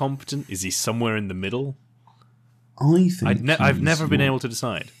incompetent? Is he somewhere in the middle? I think I've never been able to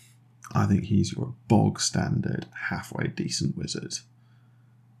decide. I think he's your bog standard, halfway decent wizard.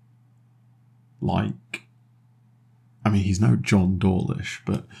 Like, I mean, he's no John Dawlish,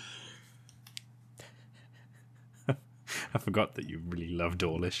 but I forgot that you really love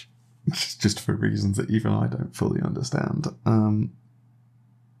Dawlish. Just for reasons that even I don't fully understand.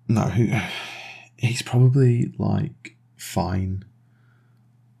 No, he's probably like fine.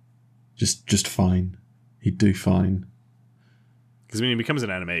 Just fine. He'd do fine. Because when he becomes an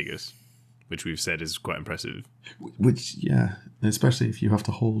animagus, which we've said is quite impressive. Which, yeah, especially if you have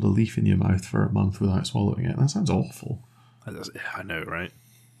to hold a leaf in your mouth for a month without swallowing it. That sounds awful. I know, right?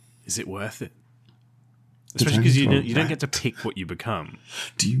 Is it worth it? Especially because you don't get to pick what you become.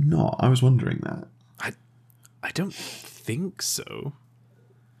 Do you not? I was wondering that. I don't think so.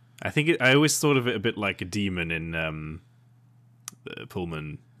 I always thought of it a bit like a demon in the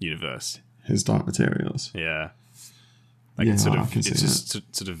Pullman universe. His Dark Materials. Yeah. Like yeah, it's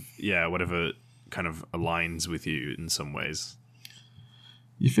just sort of whatever kind of aligns with you in some ways.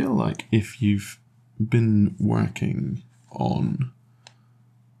 You feel like if you've been working on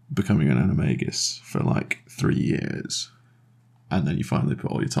becoming an animagus for like 3 years, and then you finally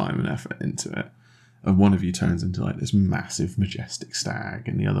put all your time and effort into it, and one of you turns into like this massive majestic stag,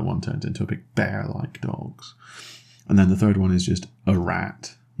 and the other one turns into a big bear-like dogs, and then the third one is just a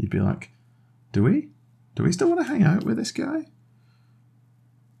rat, you'd be like, do we still want to hang out with this guy?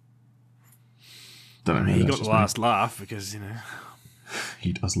 Don't know. He got the last laugh because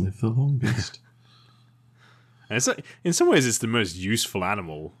he does live the longest. And it's like, in some ways, it's the most useful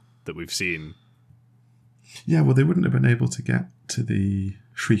animal that we've seen. Yeah, well, they wouldn't have been able to get to the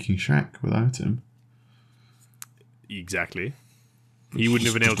Shrieking Shack without him. Exactly. He wouldn't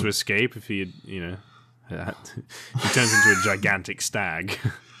have been able to escape if he had, he turns into a gigantic stag.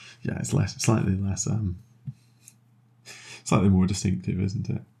 Yeah, it's slightly more distinctive, isn't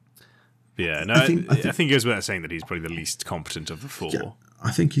it? Yeah, no, I think it goes without saying that he's probably the least competent of the four. Yeah,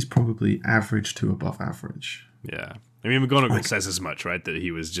 I think he's probably average to above average. Yeah. I mean, McGonagall says as much, right? That he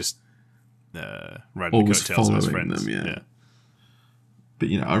was just riding the coattails of his friends. Them, yeah. But,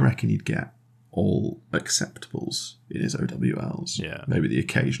 I reckon he'd get all acceptables in his OWLs. Yeah. Maybe the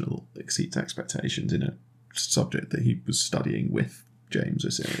occasional exceeds expectations in a subject that he was studying with James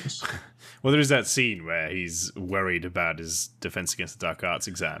or Sirius. Well, there is that scene where he's worried about his Defense Against the Dark Arts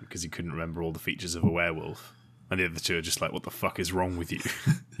exam because he couldn't remember all the features of a werewolf. And the other two are just like, what the fuck is wrong with you?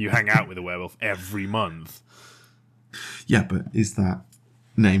 You hang out with a werewolf every month. Yeah, but is that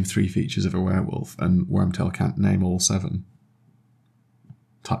name 3 features of a werewolf and Wormtail can't name all 7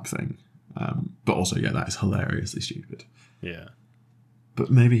 type thing? But also, yeah, that is hilariously stupid. Yeah.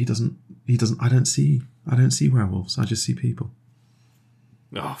 But maybe he doesn't. I don't see I don't see werewolves. I just see people.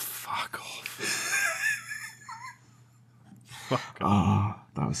 Oh, fuck off. Fuck off. Ah,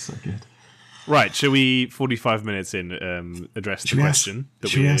 that was so good. Right, shall we, 45 minutes in, address the question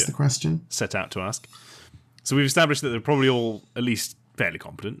that we ask the question? set out to ask? So we've established that they're probably all at least fairly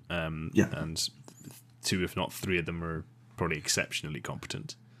competent, Yeah. and 2, if not 3 of them are probably exceptionally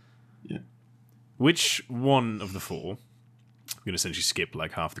competent. Yeah. Which one of the 4, I'm going to essentially skip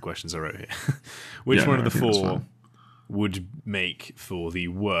like half the questions I wrote here, which one of the 4 would make for the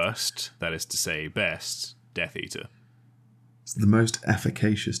worst, that is to say best, Death Eater? It's the most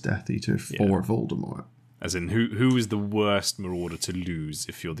efficacious Death Eater for Voldemort. As in, who is the worst Marauder to lose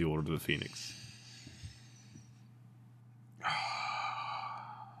if you're the Order of the Phoenix?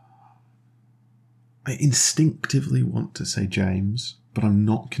 I instinctively want to say James, but I'm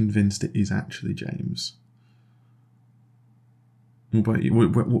not convinced it is actually James. What about you?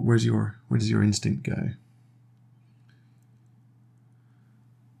 Where does your instinct go?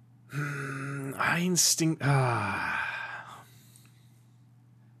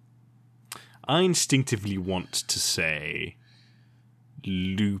 I instinctively want to say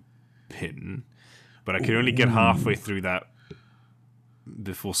Lupin, but I can only get halfway through that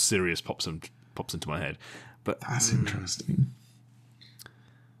before Sirius pops into my head. But that's interesting.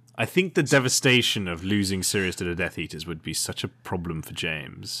 I think the devastation of losing Sirius to the Death Eaters would be such a problem for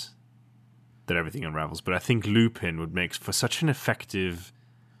James that everything unravels. But I think Lupin would make for such an effective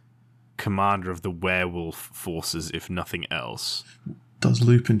commander of the werewolf forces, if nothing else. Does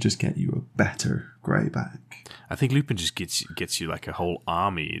Lupin just get you a better Greyback? I think Lupin just gets you like a whole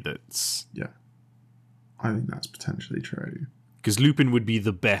army that's... Yeah. I think that's potentially true. Because Lupin would be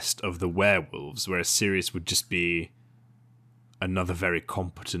the best of the werewolves, whereas Sirius would just be another very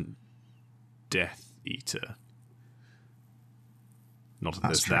competent Death Eater. Not that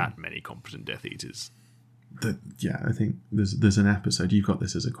there's that many competent Death Eaters. I think there's an episode, you've got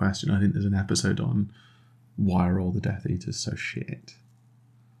this as a question, I think there's an episode on why are all the Death Eaters so shit.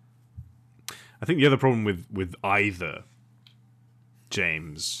 I think the other problem with either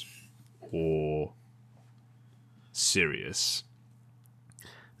James or Sirius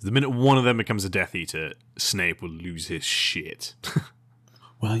is the minute one of them becomes a Death Eater, Snape will lose his shit.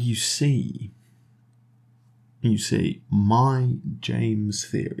 Well, you see, my James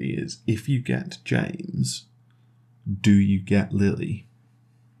theory is if you get James, do you get Lily?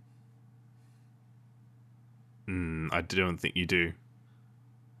 I don't think you do.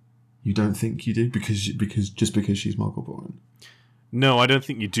 You don't think you do because she's Muggleborn? No, I don't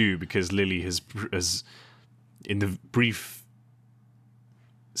think you do because Lily has in the brief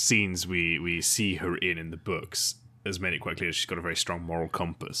scenes we see her in the books has made it quite clear she's got a very strong moral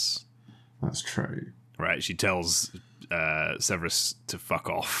compass. That's true. Right, she tells Severus to fuck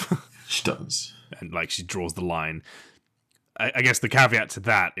off. She does. And like she draws the line. I guess the caveat to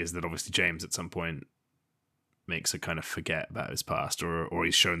that is that obviously James at some point makes her kind of forget about his past, or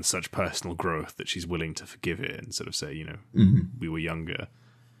he's shown such personal growth that she's willing to forgive it and sort of say, we were younger.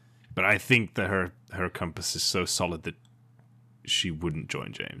 But I think that her compass is so solid that she wouldn't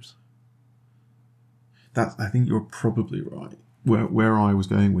join James. I think you're probably right. Where I was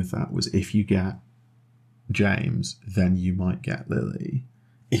going with that was if you get James, then you might get Lily.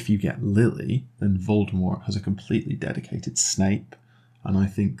 If you get Lily, then Voldemort has a completely dedicated Snape, and I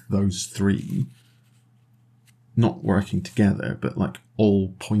think those 3 not working together, but like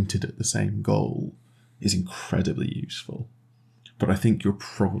all pointed at the same goal is incredibly useful. But I think you're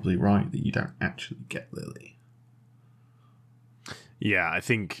probably right that you don't actually get Lily. Yeah, I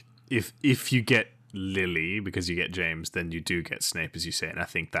think if you get Lily because you get James, then you do get Snape, as you say, and I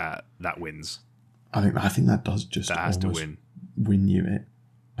think that wins. I think that does just that has to win you it.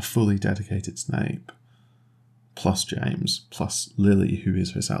 A fully dedicated Snape plus James plus Lily, who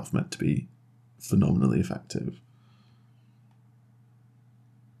is herself meant to be phenomenally effective.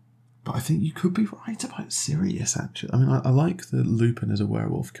 But I think you could be right about Sirius, actually. I mean, I like the Lupin as a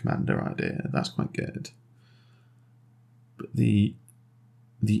werewolf commander idea. That's quite good. But the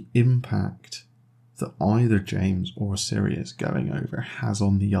impact that either James or Sirius going over has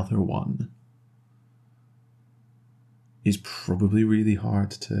on the other one is probably really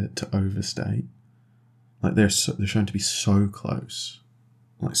hard to overstate. Like they're shown to be so close,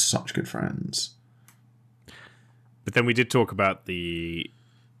 like such good friends. But then we did talk about the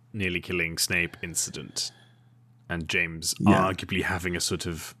nearly killing Snape incident, and James arguably having a sort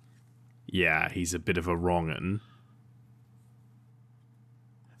of, he's a bit of a wrong-un.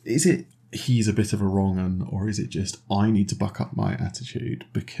 Is it he's a bit of a wrong-un, or is it just I need to buck up my attitude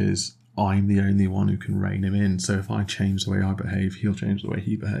because I'm the only one who can rein him in, so if I change the way I behave, he'll change the way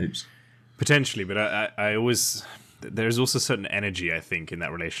he behaves? Potentially, but I always there's also certain energy, I think, in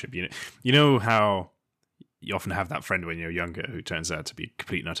that relationship. You know how you often have that friend when you're younger who turns out to be a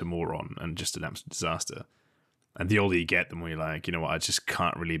complete and utter moron and just an absolute disaster. And the older you get, the more you're like, you know what, I just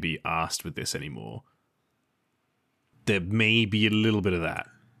can't really be arsed with this anymore. There may be a little bit of that.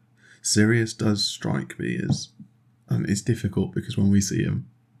 Sirius does strike me as, it's difficult because when we see him,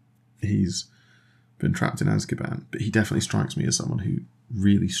 he's been trapped in Azkaban, but he definitely strikes me as someone who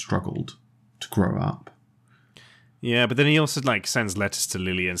really struggled to grow up. Yeah, but then he also sends letters to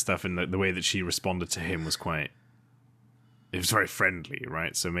Lily and stuff, and the way that she responded to him was it was very friendly,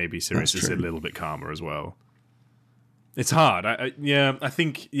 right? So maybe Sirius is a little bit calmer as well. It's hard. I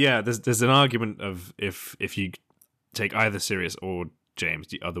think there's an argument of if you take either Sirius or James,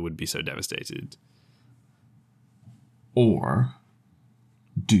 the other would be so devastated. Or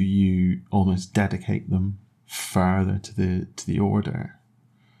do you almost dedicate them further to the Order?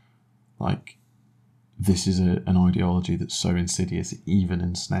 Like, this is an ideology that's so insidious it even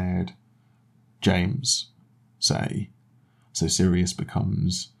ensnared James, say. So Sirius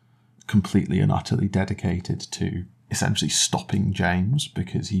becomes completely and utterly dedicated to essentially stopping James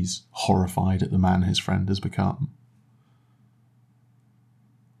because he's horrified at the man his friend has become.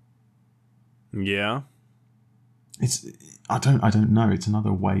 Yeah. I don't know. It's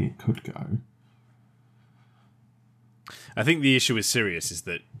another way it could go. I think the issue with Sirius is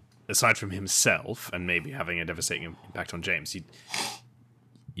that aside from himself and maybe having a devastating impact on James,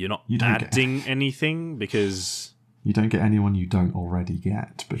 you're not adding anything because you don't get anyone you don't already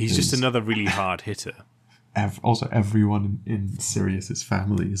get. He's just another really hard hitter. Also, everyone in Sirius's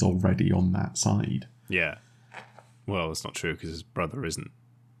family is already on that side. Yeah. Well, that's not true because his brother isn't.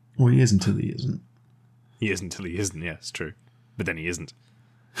 Well, he is until he isn't. He is until he isn't, yeah, it's true. But then he isn't.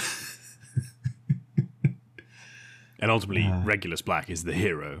 And ultimately, Regulus Black is the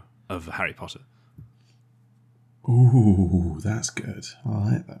hero of Harry Potter. Ooh, that's good. I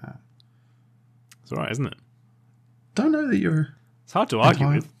like that. It's alright, isn't it? Don't know that you're... It's hard to argue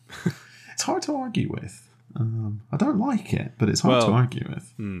with. It's hard to argue with. I don't like it, but it's hard to argue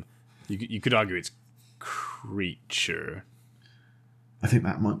with. You could argue it's creature. I think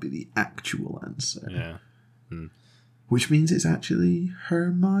that might be the actual answer. Yeah. Which means it's actually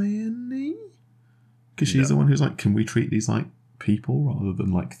Hermione? Because she's the one who's like, can we treat these like people rather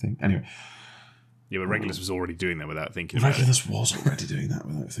than like things? Anyway. Yeah, but Regulus was already doing that without thinking about it. Regulus was already doing that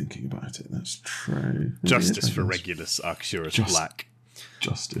without thinking about it. That's true. Justice for Regulus Arcturus Black.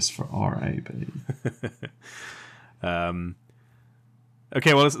 Justice for R.A., baby.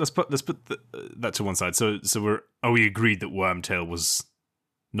 Okay, well, let's put that to one side. So are we agreed that Wormtail was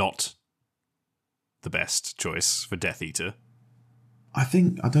not the best choice for Death Eater?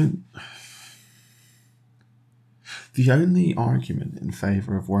 The only argument in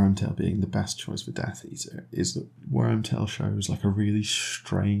favour of Wormtail being the best choice for Death Eater is that Wormtail shows like a really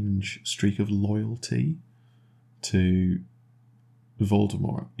strange streak of loyalty to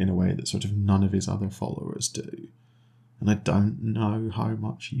Voldemort in a way that sort of none of his other followers do. And I don't know how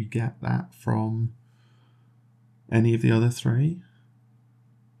much you get that from any of the other three.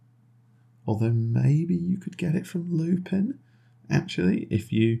 Although maybe you could get it from Lupin, actually,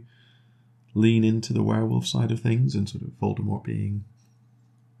 if you lean into the werewolf side of things and sort of Voldemort being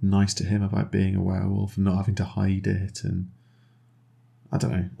nice to him about being a werewolf and not having to hide it. And I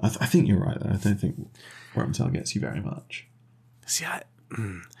don't know. I think you're right, though. I don't think Wormtail gets you very much. See, I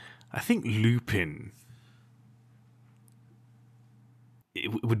think Lupin...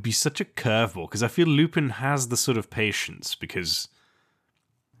 It would be such a curveball because I feel Lupin has the sort of patience because,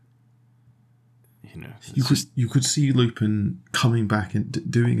 you could see Lupin coming back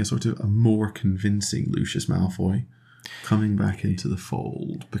and doing a sort of a more convincing Lucius Malfoy, coming back into the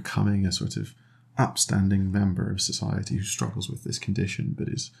fold, becoming a sort of upstanding member of society who struggles with this condition, but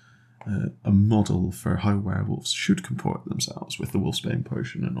is a model for how werewolves should comport themselves with the Wolfsbane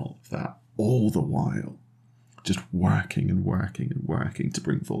potion and all of that, all the while just working and working and working to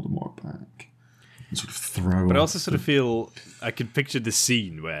bring Voldemort back and sort of throw. But I also sort of feel I could picture the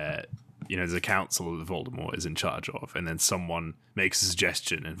scene where there's a council that Voldemort is in charge of, and then someone makes a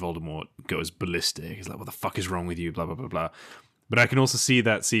suggestion, and Voldemort goes ballistic. He's like, "What the fuck is wrong with you?" Blah blah blah blah. But I can also see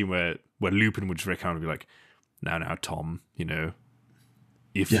that scene where Lupin would just very kind of be like, "Now, Tom,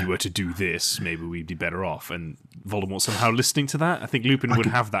 if you were to do this, maybe we'd be better off." And Voldemort somehow listening to that. I think Lupin would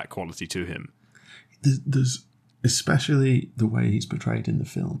have that quality to him. There's especially the way he's portrayed in the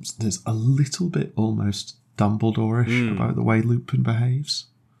films, there's a little bit almost Dumbledore-ish about the way Lupin behaves.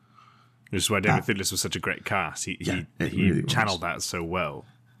 Which is why David Thewlis was such a great cast. He really channeled that so well.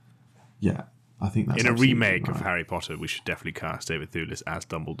 Yeah, I think that's in a remake of Harry Potter, we should definitely cast David Thewlis as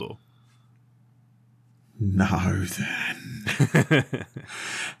Dumbledore. No, then.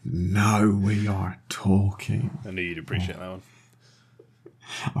 No, we are talking. I knew you'd appreciate that one.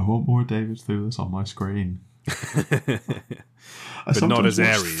 I want more David Thewlis on my screen. But not as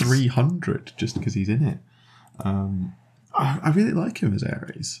Ares. 300 just because he's in it. I really like him as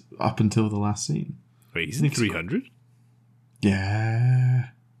Ares up until the last scene. Wait, he's in 300? Yeah.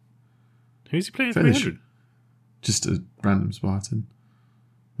 Who's he playing in Fairly 300? Just a random Spartan.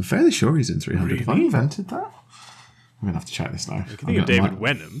 I'm fairly sure he's in 300. Have I Really? invented that? I'm going to have to check this now. I can think of David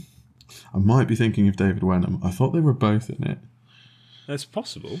Wenham. I might be thinking of David Wenham. I thought they were both in it. That's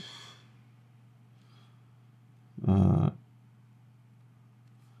possible. I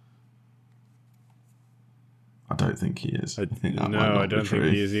don't think he is. I think that might No, not I be don't think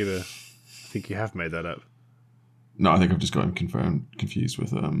true. he is either. I think you have made that up. No, I think I've just got him confused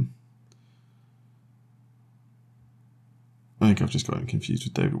with I think I've just got him confused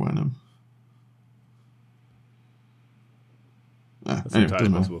with David Wenham. That's Anyway, entirely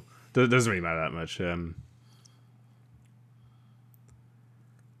doesn't matter. possible. Doesn't really matter that much.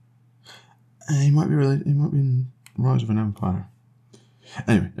 He might be in Rise of an Empire.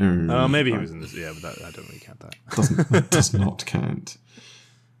 Anyway, Oh, maybe he was in this. Yeah, but I don't really count that. that does not count.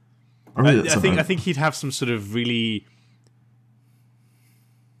 I think he'd have some sort of really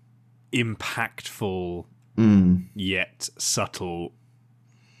impactful yet subtle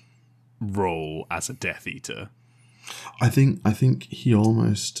role as a Death Eater. I think he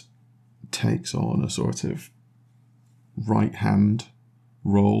almost takes on a sort of right hand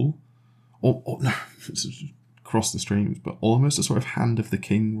role, or no, it's across the streams, but almost a sort of hand of the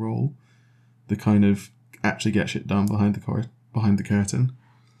king role. The kind of actually get shit done behind the curtain.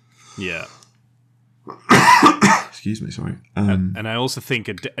 Yeah. Excuse me, sorry. And I also think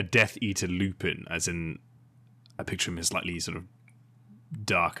a Death Eater Lupin, as in I picture him as slightly sort of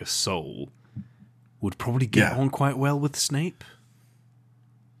darker soul, would probably get on quite well with Snape.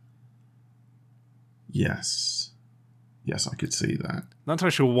 Yes, I could see that. Not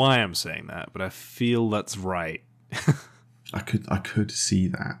entirely sure why I'm saying that, but I feel that's right. I could see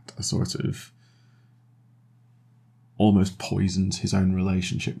that. A sort of almost poisons his own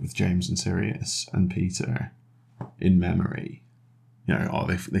relationship with James and Sirius and Peter in memory. You know,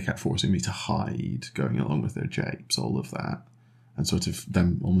 they kept forcing me to hide, going along with their japes, all of that, and sort of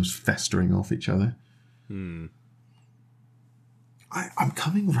them almost festering off each other. I'm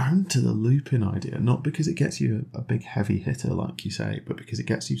coming round to the Lupin idea, not because it gets you a big heavy hitter, like you say, but because it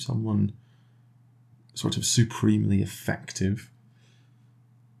gets you someone sort of supremely effective.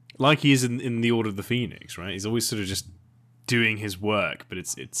 Like he is in the Order of the Phoenix, right? He's always sort of just doing his work, but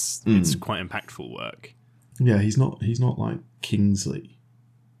it's quite impactful work. Yeah, he's not like Kingsley,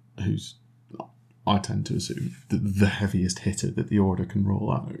 who's, I tend to assume, the heaviest hitter that the Order can roll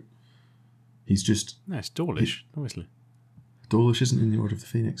out. He's just... No, it's Dawlish, obviously. Dawlish isn't in the Order of the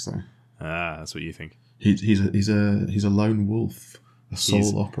Phoenix, though. Ah, that's what you think. He's a lone wolf, a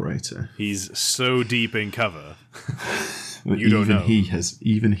sole operator. He's so deep in cover. That you don't know.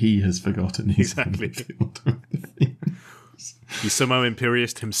 Even he has forgotten he's Exactly. in the Order of the Phoenix. He's somehow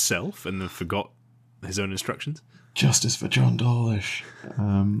Imperious himself and then forgot his own instructions. Justice for John Dawlish.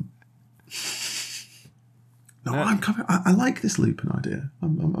 No, I'm coming. I like this Lupin idea.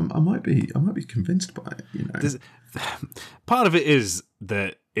 I might be convinced by it. You know, part of it is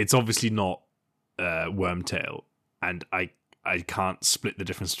that it's obviously not Wormtail, and I can't split the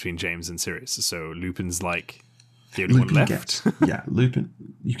difference between James and Sirius. So Lupin's like the only one left. Lupin.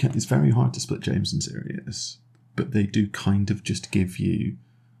 You can. It's very hard to split James and Sirius, but they do kind of just give you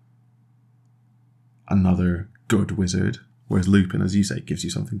another good wizard, whereas Lupin, as you say, gives you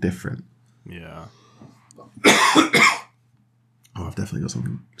something different. Yeah. Oh, I've definitely got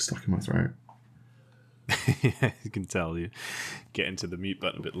something stuck in my throat. Yeah, you can tell you get into the mute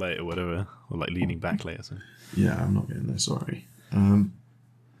button a bit late or whatever, or like leaning back late or something. Yeah, I'm not getting there. Sorry.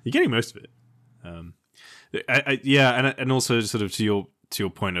 You're getting most of it. And also sort of to your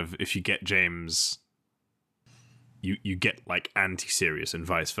point of if you get James, you get like anti-Sirius and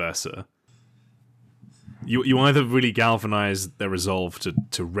vice versa. You either really galvanize their resolve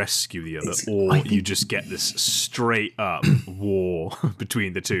to rescue the other, or you just get this straight up war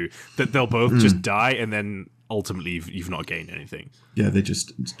between the two that they'll both just die, and then ultimately you've not gained anything. Yeah,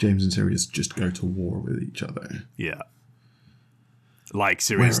 James and Sirius just go to war with each other. Yeah, like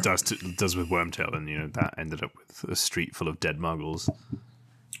Sirius does with Wormtail, and that ended up with a street full of dead Muggles.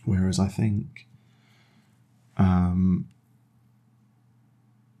 Whereas I think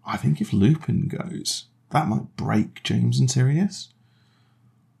if Lupin goes, that might break James and Sirius.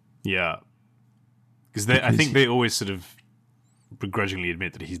 Yeah. Because I think they always sort of begrudgingly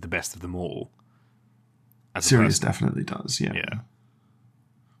admit that he's the best of them all. As a Sirius person. definitely does, yeah. Yeah.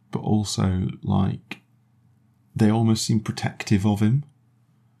 But also, like, they almost seem protective of him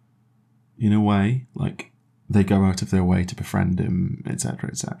in a way. Like, they go out of their way to befriend him, etc.,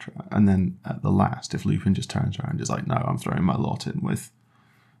 etc. And then at the last, if Lupin just turns around and is like, no, I'm throwing my lot in with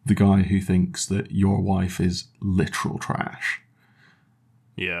the guy who thinks that your wife is literal trash.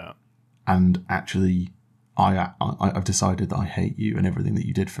 Yeah. And actually, I've decided that I hate you and everything that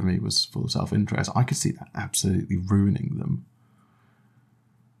you did for me was full of self-interest. I could see that absolutely ruining them.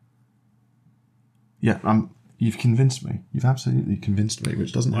 Yeah, you've convinced me. You've absolutely convinced me,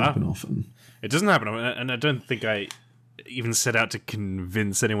 which doesn't happen often. It doesn't happen, and I don't think I even set out to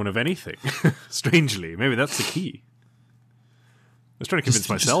convince anyone of anything. Strangely, maybe that's the key. I was trying to convince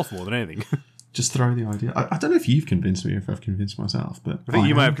myself more than anything. Just throw the idea. I don't know if you've convinced me or if I've convinced myself, but I think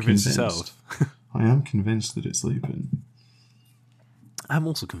you might have convinced yourself. I am convinced that it's Lupin. I'm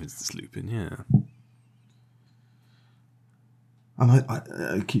also convinced it's Lupin, yeah. And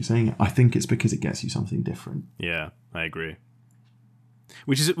I keep saying it. I think it's because it gets you something different. Yeah, I agree.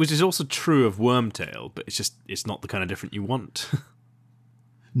 Which is also true of Wormtail, but it's not the kind of different you want.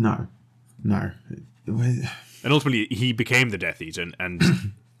 No. And ultimately, he became the Death Eater,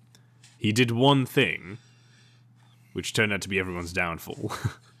 and he did one thing, which turned out to be everyone's downfall.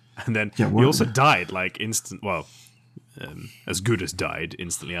 And then he also died, like, as good as died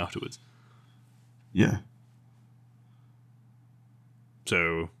instantly afterwards. Yeah.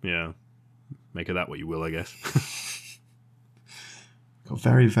 So, yeah, make of that what you will, I guess. Got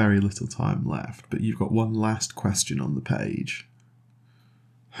very, very little time left, but you've got one last question on the page.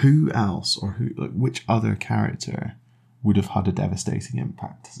 Who else, or which other character would have had a devastating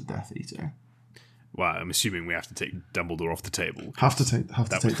impact as a Death Eater? Well, I'm assuming we have to take Dumbledore off the table. Have to take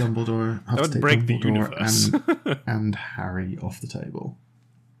Dumbledore. That would break the universe. and Harry off the table.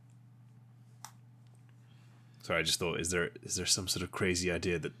 Sorry, I just thought, is there some sort of crazy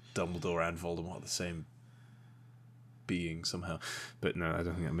idea that Dumbledore and Voldemort are the same being somehow? But no, I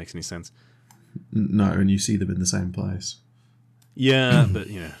don't think that makes any sense. No, and you see them in the same place. Yeah, but,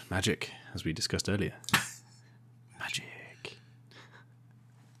 magic, as we discussed earlier. Magic.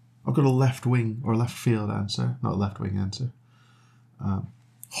 I've got a left wing or left field answer, not a left wing answer.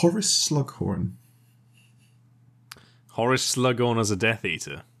 Horace Slughorn. Horace Slughorn as a Death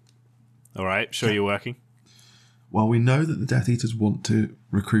Eater. All right, sure you're working. Well, we know that the Death Eaters want to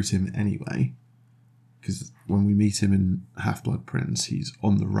recruit him anyway, because when we meet him in Half-Blood Prince, he's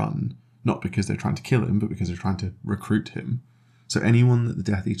on the run, not because they're trying to kill him, but because they're trying to recruit him. So anyone that the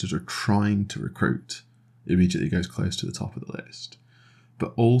Death Eaters are trying to recruit immediately goes close to the top of the list.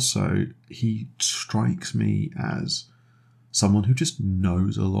 But also, he strikes me as someone who just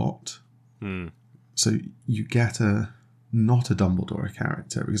knows a lot. So you get not a Dumbledore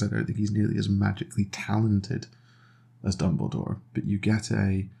character, because I don't think he's nearly as magically talented as Dumbledore, but you get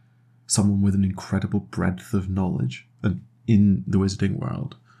someone with an incredible breadth of knowledge. And in the wizarding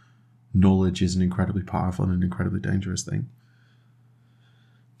world, knowledge is an incredibly powerful and an incredibly dangerous thing.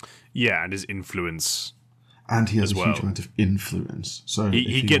 Yeah, and his influence. And he has a huge amount of influence. So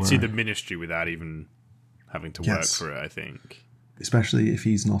he gets you the ministry without even having to work for it, I think. Especially if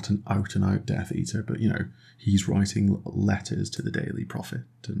he's not an out-and-out Death Eater, but, he's writing letters to the Daily Prophet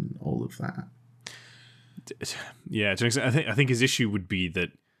and all of that. Yeah, to an extent, I think his issue would be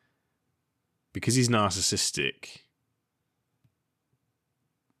that because he's narcissistic,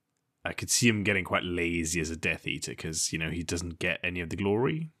 I could see him getting quite lazy as a Death Eater because, he doesn't get any of the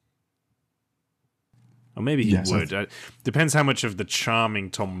glory. Or maybe he would. Depends how much of the charming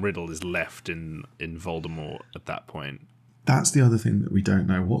Tom Riddle is left in Voldemort at that point. That's the other thing that we don't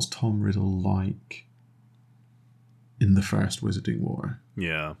know. What's Tom Riddle like in the first Wizarding War?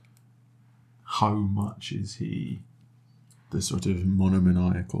 Yeah. How much is he the sort of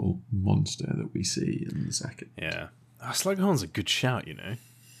monomaniacal monster that we see in the second? Yeah. Slughorn's a good shout, I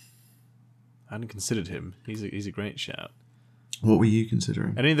hadn't considered him. He's a great shout. What were you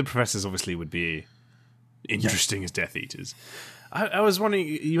considering? Any of the professors obviously would be interesting as Death Eaters. I was wondering,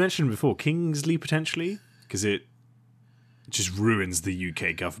 you mentioned before, Kingsley potentially? Because it just ruins the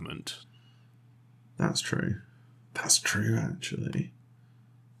UK government. That's true. That's true, actually.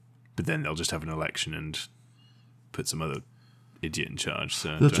 But then they'll just have an election and put some other idiot in charge.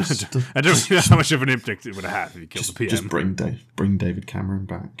 So I don't know how much of an impact it would have if you killed the PM. Just bring David Cameron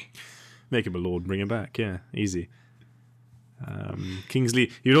back. Make him a lord, bring him back. Yeah, easy.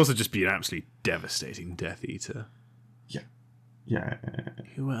 Kingsley, he would also just be an absolutely devastating Death Eater. Yeah.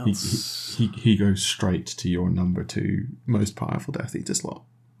 Who else? He goes straight to your number 2 most powerful Death Eater slot.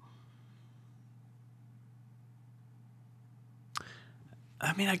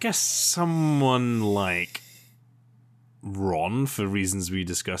 I mean, I guess someone like Ron for reasons we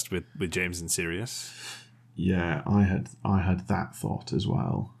discussed with James and Sirius. Yeah, I had that thought as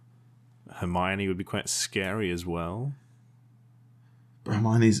well. Hermione would be quite scary as well. But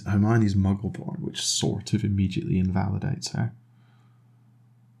Hermione's Muggle-born, which sort of immediately invalidates her.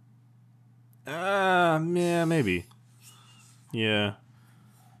 Yeah, maybe. Yeah.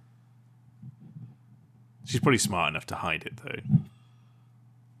 She's probably smart enough to hide it, though.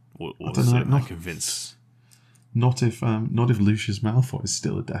 Or I don't know. not convince. Not if Lucius Malfoy is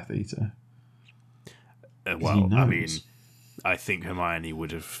still a Death Eater. Well, I mean, I think Hermione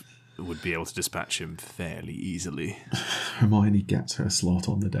would be able to dispatch him fairly easily. Hermione gets her slot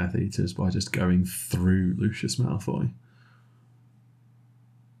on the Death Eaters by just going through Lucius Malfoy.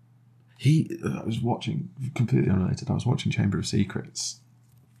 I was watching, completely unrelated, I was watching Chamber of Secrets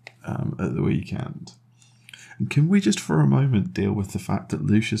at the weekend. And can we just for a moment deal with the fact that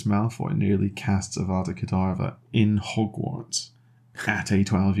Lucius Malfoy nearly casts Avada Kedavra in Hogwarts at a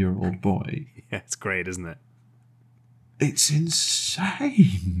 12-year-old boy? Yeah, it's great, isn't it? It's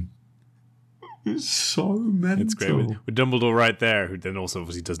insane. It's so mental. It's great with Dumbledore right there, who then also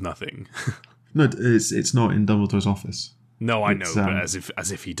obviously does nothing. No, it's not in Dumbledore's office. No, I know, but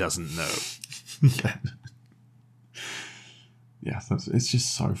as if he doesn't know. Yeah. Yeah, it's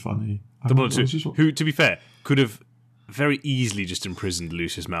just so funny. Dumbledore, who, to be fair, could have very easily just imprisoned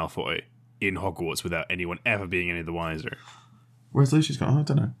Lucius Malfoy in Hogwarts without anyone ever being any the wiser. Where's Lucius gone? I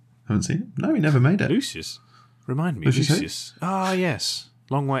don't know. Haven't seen him. No, he never made it. Lucius? Remind me. Lucius. Ah, yes.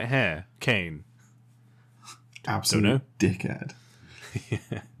 Long white hair. Cane. Absolute dickhead.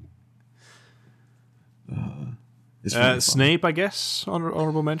 Yeah. It's really Snape, I guess,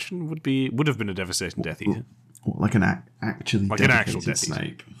 honorable mention, would have been a devastating Death Eater. Like an actually like dedicated an actual Death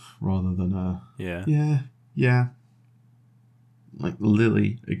Snape, rather than a yeah. Like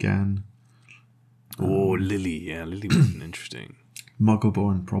Lily again. Oh, Lily, yeah, Lily was interesting.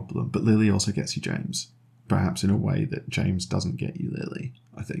 Muggle-born problem, but Lily also gets you James, perhaps in a way that James doesn't get you Lily.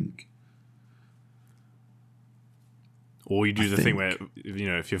 I think. Or you do the thing where,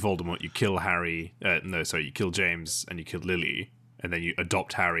 if you're Voldemort, you kill Harry. You kill James and you kill Lily, and then you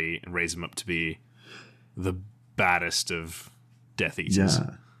adopt Harry and raise him up to be the baddest of Death Eaters.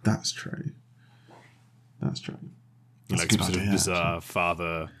 Yeah, that's true. That's true. That's some sort of bizarre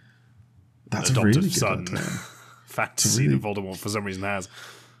father, that's adoptive a really good son idea. fantasy that Voldemort for some reason has.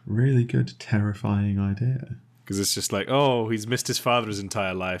 Really good, terrifying idea. Because it's just like, oh, he's missed his father his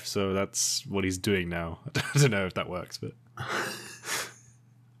entire life, so that's what he's doing now. I don't know if that works, but...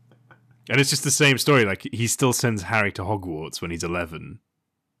 And it's just the same story. Like, he still sends Harry to Hogwarts when he's 11,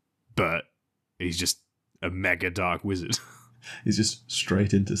 but he's just a mega dark wizard. He's just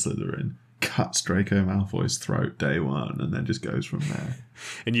straight into Slytherin, cuts Draco Malfoy's throat day one, and then just goes from there.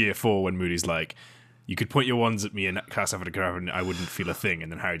 In year 4, when Moody's like, you could point your wands at me and cast Avada Kedavra and I wouldn't feel a thing,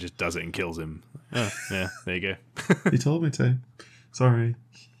 and then Harry just does it and kills him. Oh, yeah, there you go. He told me to. Sorry.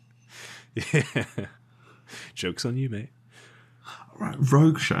 Yeah. Joke's on you, mate. Right,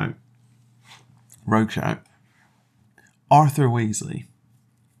 Rogue Shout. Arthur Weasley.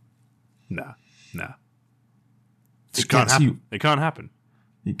 Nah. It can't happen. It can't happen.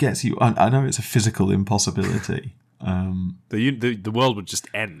 It gets you. I know it's a physical impossibility. The world would just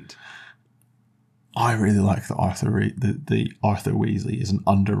end. I really like the Arthur Weasley is an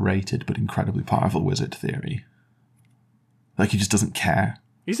underrated but incredibly powerful wizard theory. Like, he just doesn't care.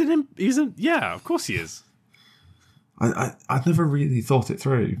 Yeah, of course he is. I'd never really thought it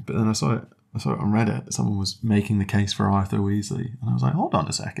through, but then I saw it on Reddit. Someone was making the case for Arthur Weasley, and I was like, hold on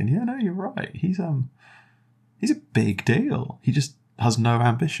a second. Yeah, no, you're right. He's a big deal. He just has no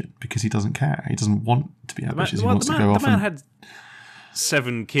ambition because he doesn't care. He doesn't want to be ambitious. He wants to go off. The man had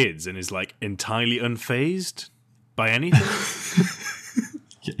 7 kids and is like entirely unfazed by anything.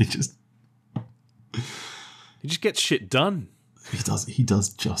 Yeah, he just gets shit done. He does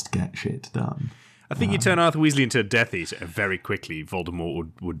just get shit done. I think you turn Arthur Weasley into a Death Eater, and very quickly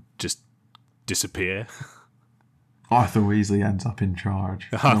Voldemort would just disappear. Arthur Weasley ends up in charge.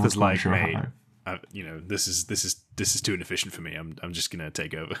 Arthur's like, mate, this is too inefficient for me. I'm just gonna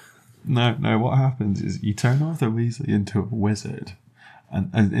take over. No. What happens is you turn Arthur Weasley into a wizard,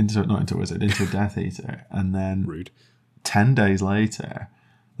 and into a Death Eater, and then rude. 10 days later,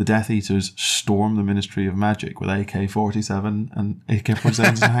 the Death Eaters storm the Ministry of Magic with AK-47 and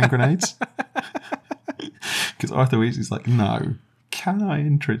AK-47s and hand grenades. Because Arthur Weasley's like, no, can I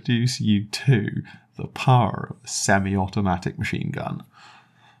introduce you to the power of a semi-automatic machine gun?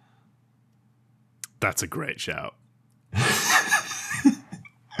 That's a great shout. I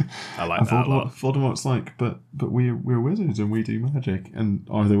like that a lot. Voldemort's like, but we're wizards and we do magic, and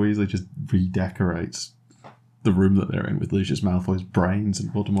Arthur Weasley just redecorates the room that they're in with Lucius Malfoy's brains, and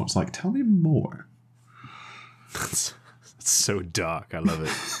Voldemort's like, tell me more. It's so dark. I love it.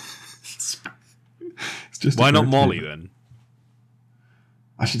 It's just Why not Molly then?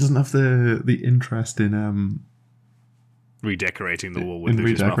 She doesn't have the interest in redecorating the wall with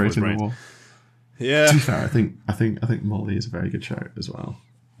Lucius Malfoy's brains. The wall. Yeah. To be fair, I think Molly is a very good shout as well.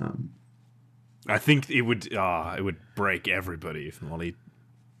 I think it would break everybody if Molly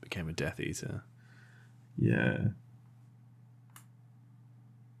became a Death Eater. Yeah.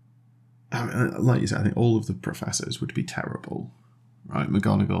 I mean, like you said, I think all of the professors would be terrible, right?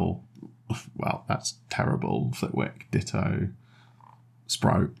 McGonagall, well, that's terrible. Flitwick, ditto.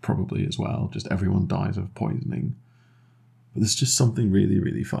 Sprout, probably as well. Just everyone dies of poisoning. But there's just something really,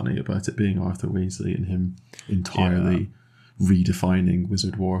 really funny about it being Arthur Weasley and him entirely redefining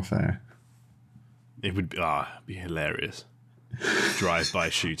wizard warfare. It would be hilarious. Drive-by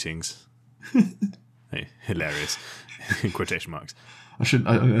shootings. Hey, hilarious. In quotation marks. I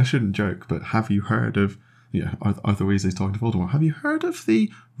shouldn't joke, but have you heard of Arthur Weasley's talking to Voldemort? Have you heard of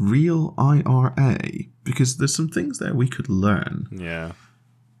the real IRA? Because there's some things there we could learn. Yeah.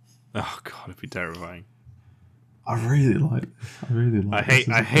 Oh god, it'd be terrifying. I really like.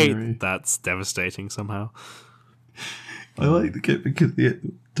 I hate that's devastating somehow. I like the kit because it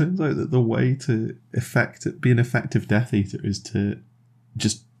turns out that the way to be an effective Death Eater is to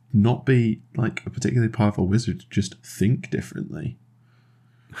just not be like a particularly powerful wizard. Just think differently.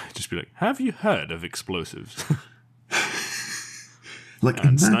 Just be like, have you heard of explosives? Like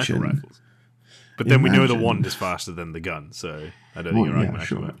and imagine, sniper rifles. But then we know the wand is faster than the gun, so I don't think you're right.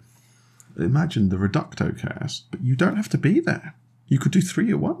 Sure. Imagine the Reducto cast, but you don't have to be there. You could do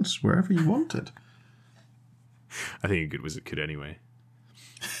 3 at once, wherever you wanted. I think a good wizard could anyway.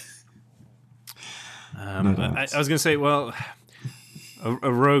 I was going to say, well,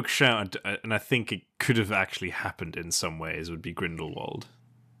 a rogue shout, and I think it could have actually happened in some ways, would be Grindelwald.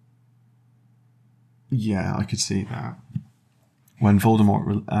 Yeah, I could see that. When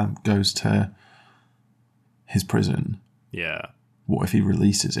Voldemort goes to his prison, what if he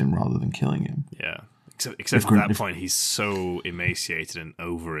releases him rather than killing him? Yeah, except at that point he's so emaciated and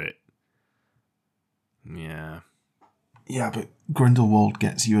over it. Yeah. Yeah, but Grindelwald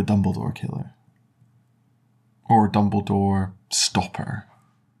gets you a Dumbledore killer. Or a Dumbledore stopper.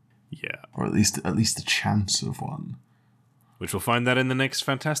 Yeah. Or at least the chance of one. Which we'll find that in the next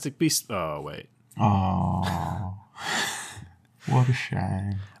Fantastic Beasts... Oh, wait. Oh. What a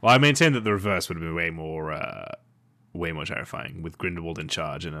shame. Well, I maintain that the reverse would have been way more terrifying, with Grindelwald in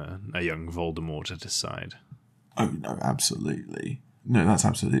charge and a young Voldemort at his side. Oh, no, absolutely. No, that's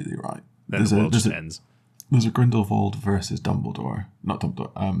absolutely right. Then the world just ends. There's a Grindelwald versus Dumbledore, not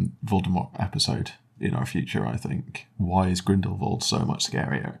Dumbledore, Voldemort episode in our future, I think. Why is Grindelwald so much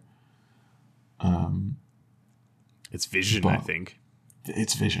scarier? It's vision, I think.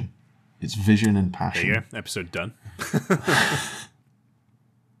 It's vision. It's vision and passion. There you go. Episode done.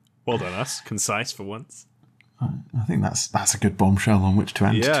 Well done, us. Concise for once. I think that's a good bombshell on which to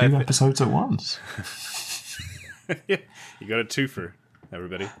end 2 episodes at once. Yeah, you got a twofer,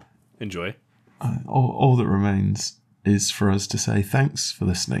 everybody. Enjoy. All that remains is for us to say thanks for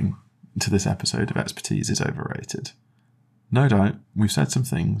listening to this episode of Expertise is Overrated. No doubt, we've said some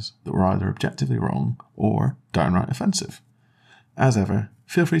things that were either objectively wrong or downright offensive. As ever,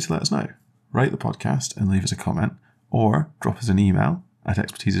 feel free to let us know. Rate the podcast and leave us a comment, or drop us an email at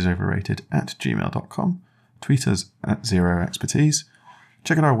expertiseisoverrated@gmail.com, tweet us at @zeroexpertise,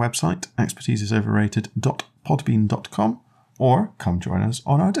 check out our website, expertiseisoverrated.podbean.com, or come join us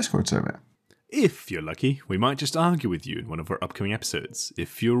on our Discord server. If you're lucky, we might just argue with you in one of our upcoming episodes.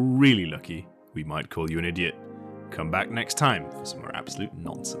 If you're really lucky, we might call you an idiot. Come back next time for some more absolute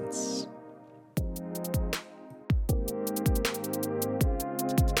nonsense.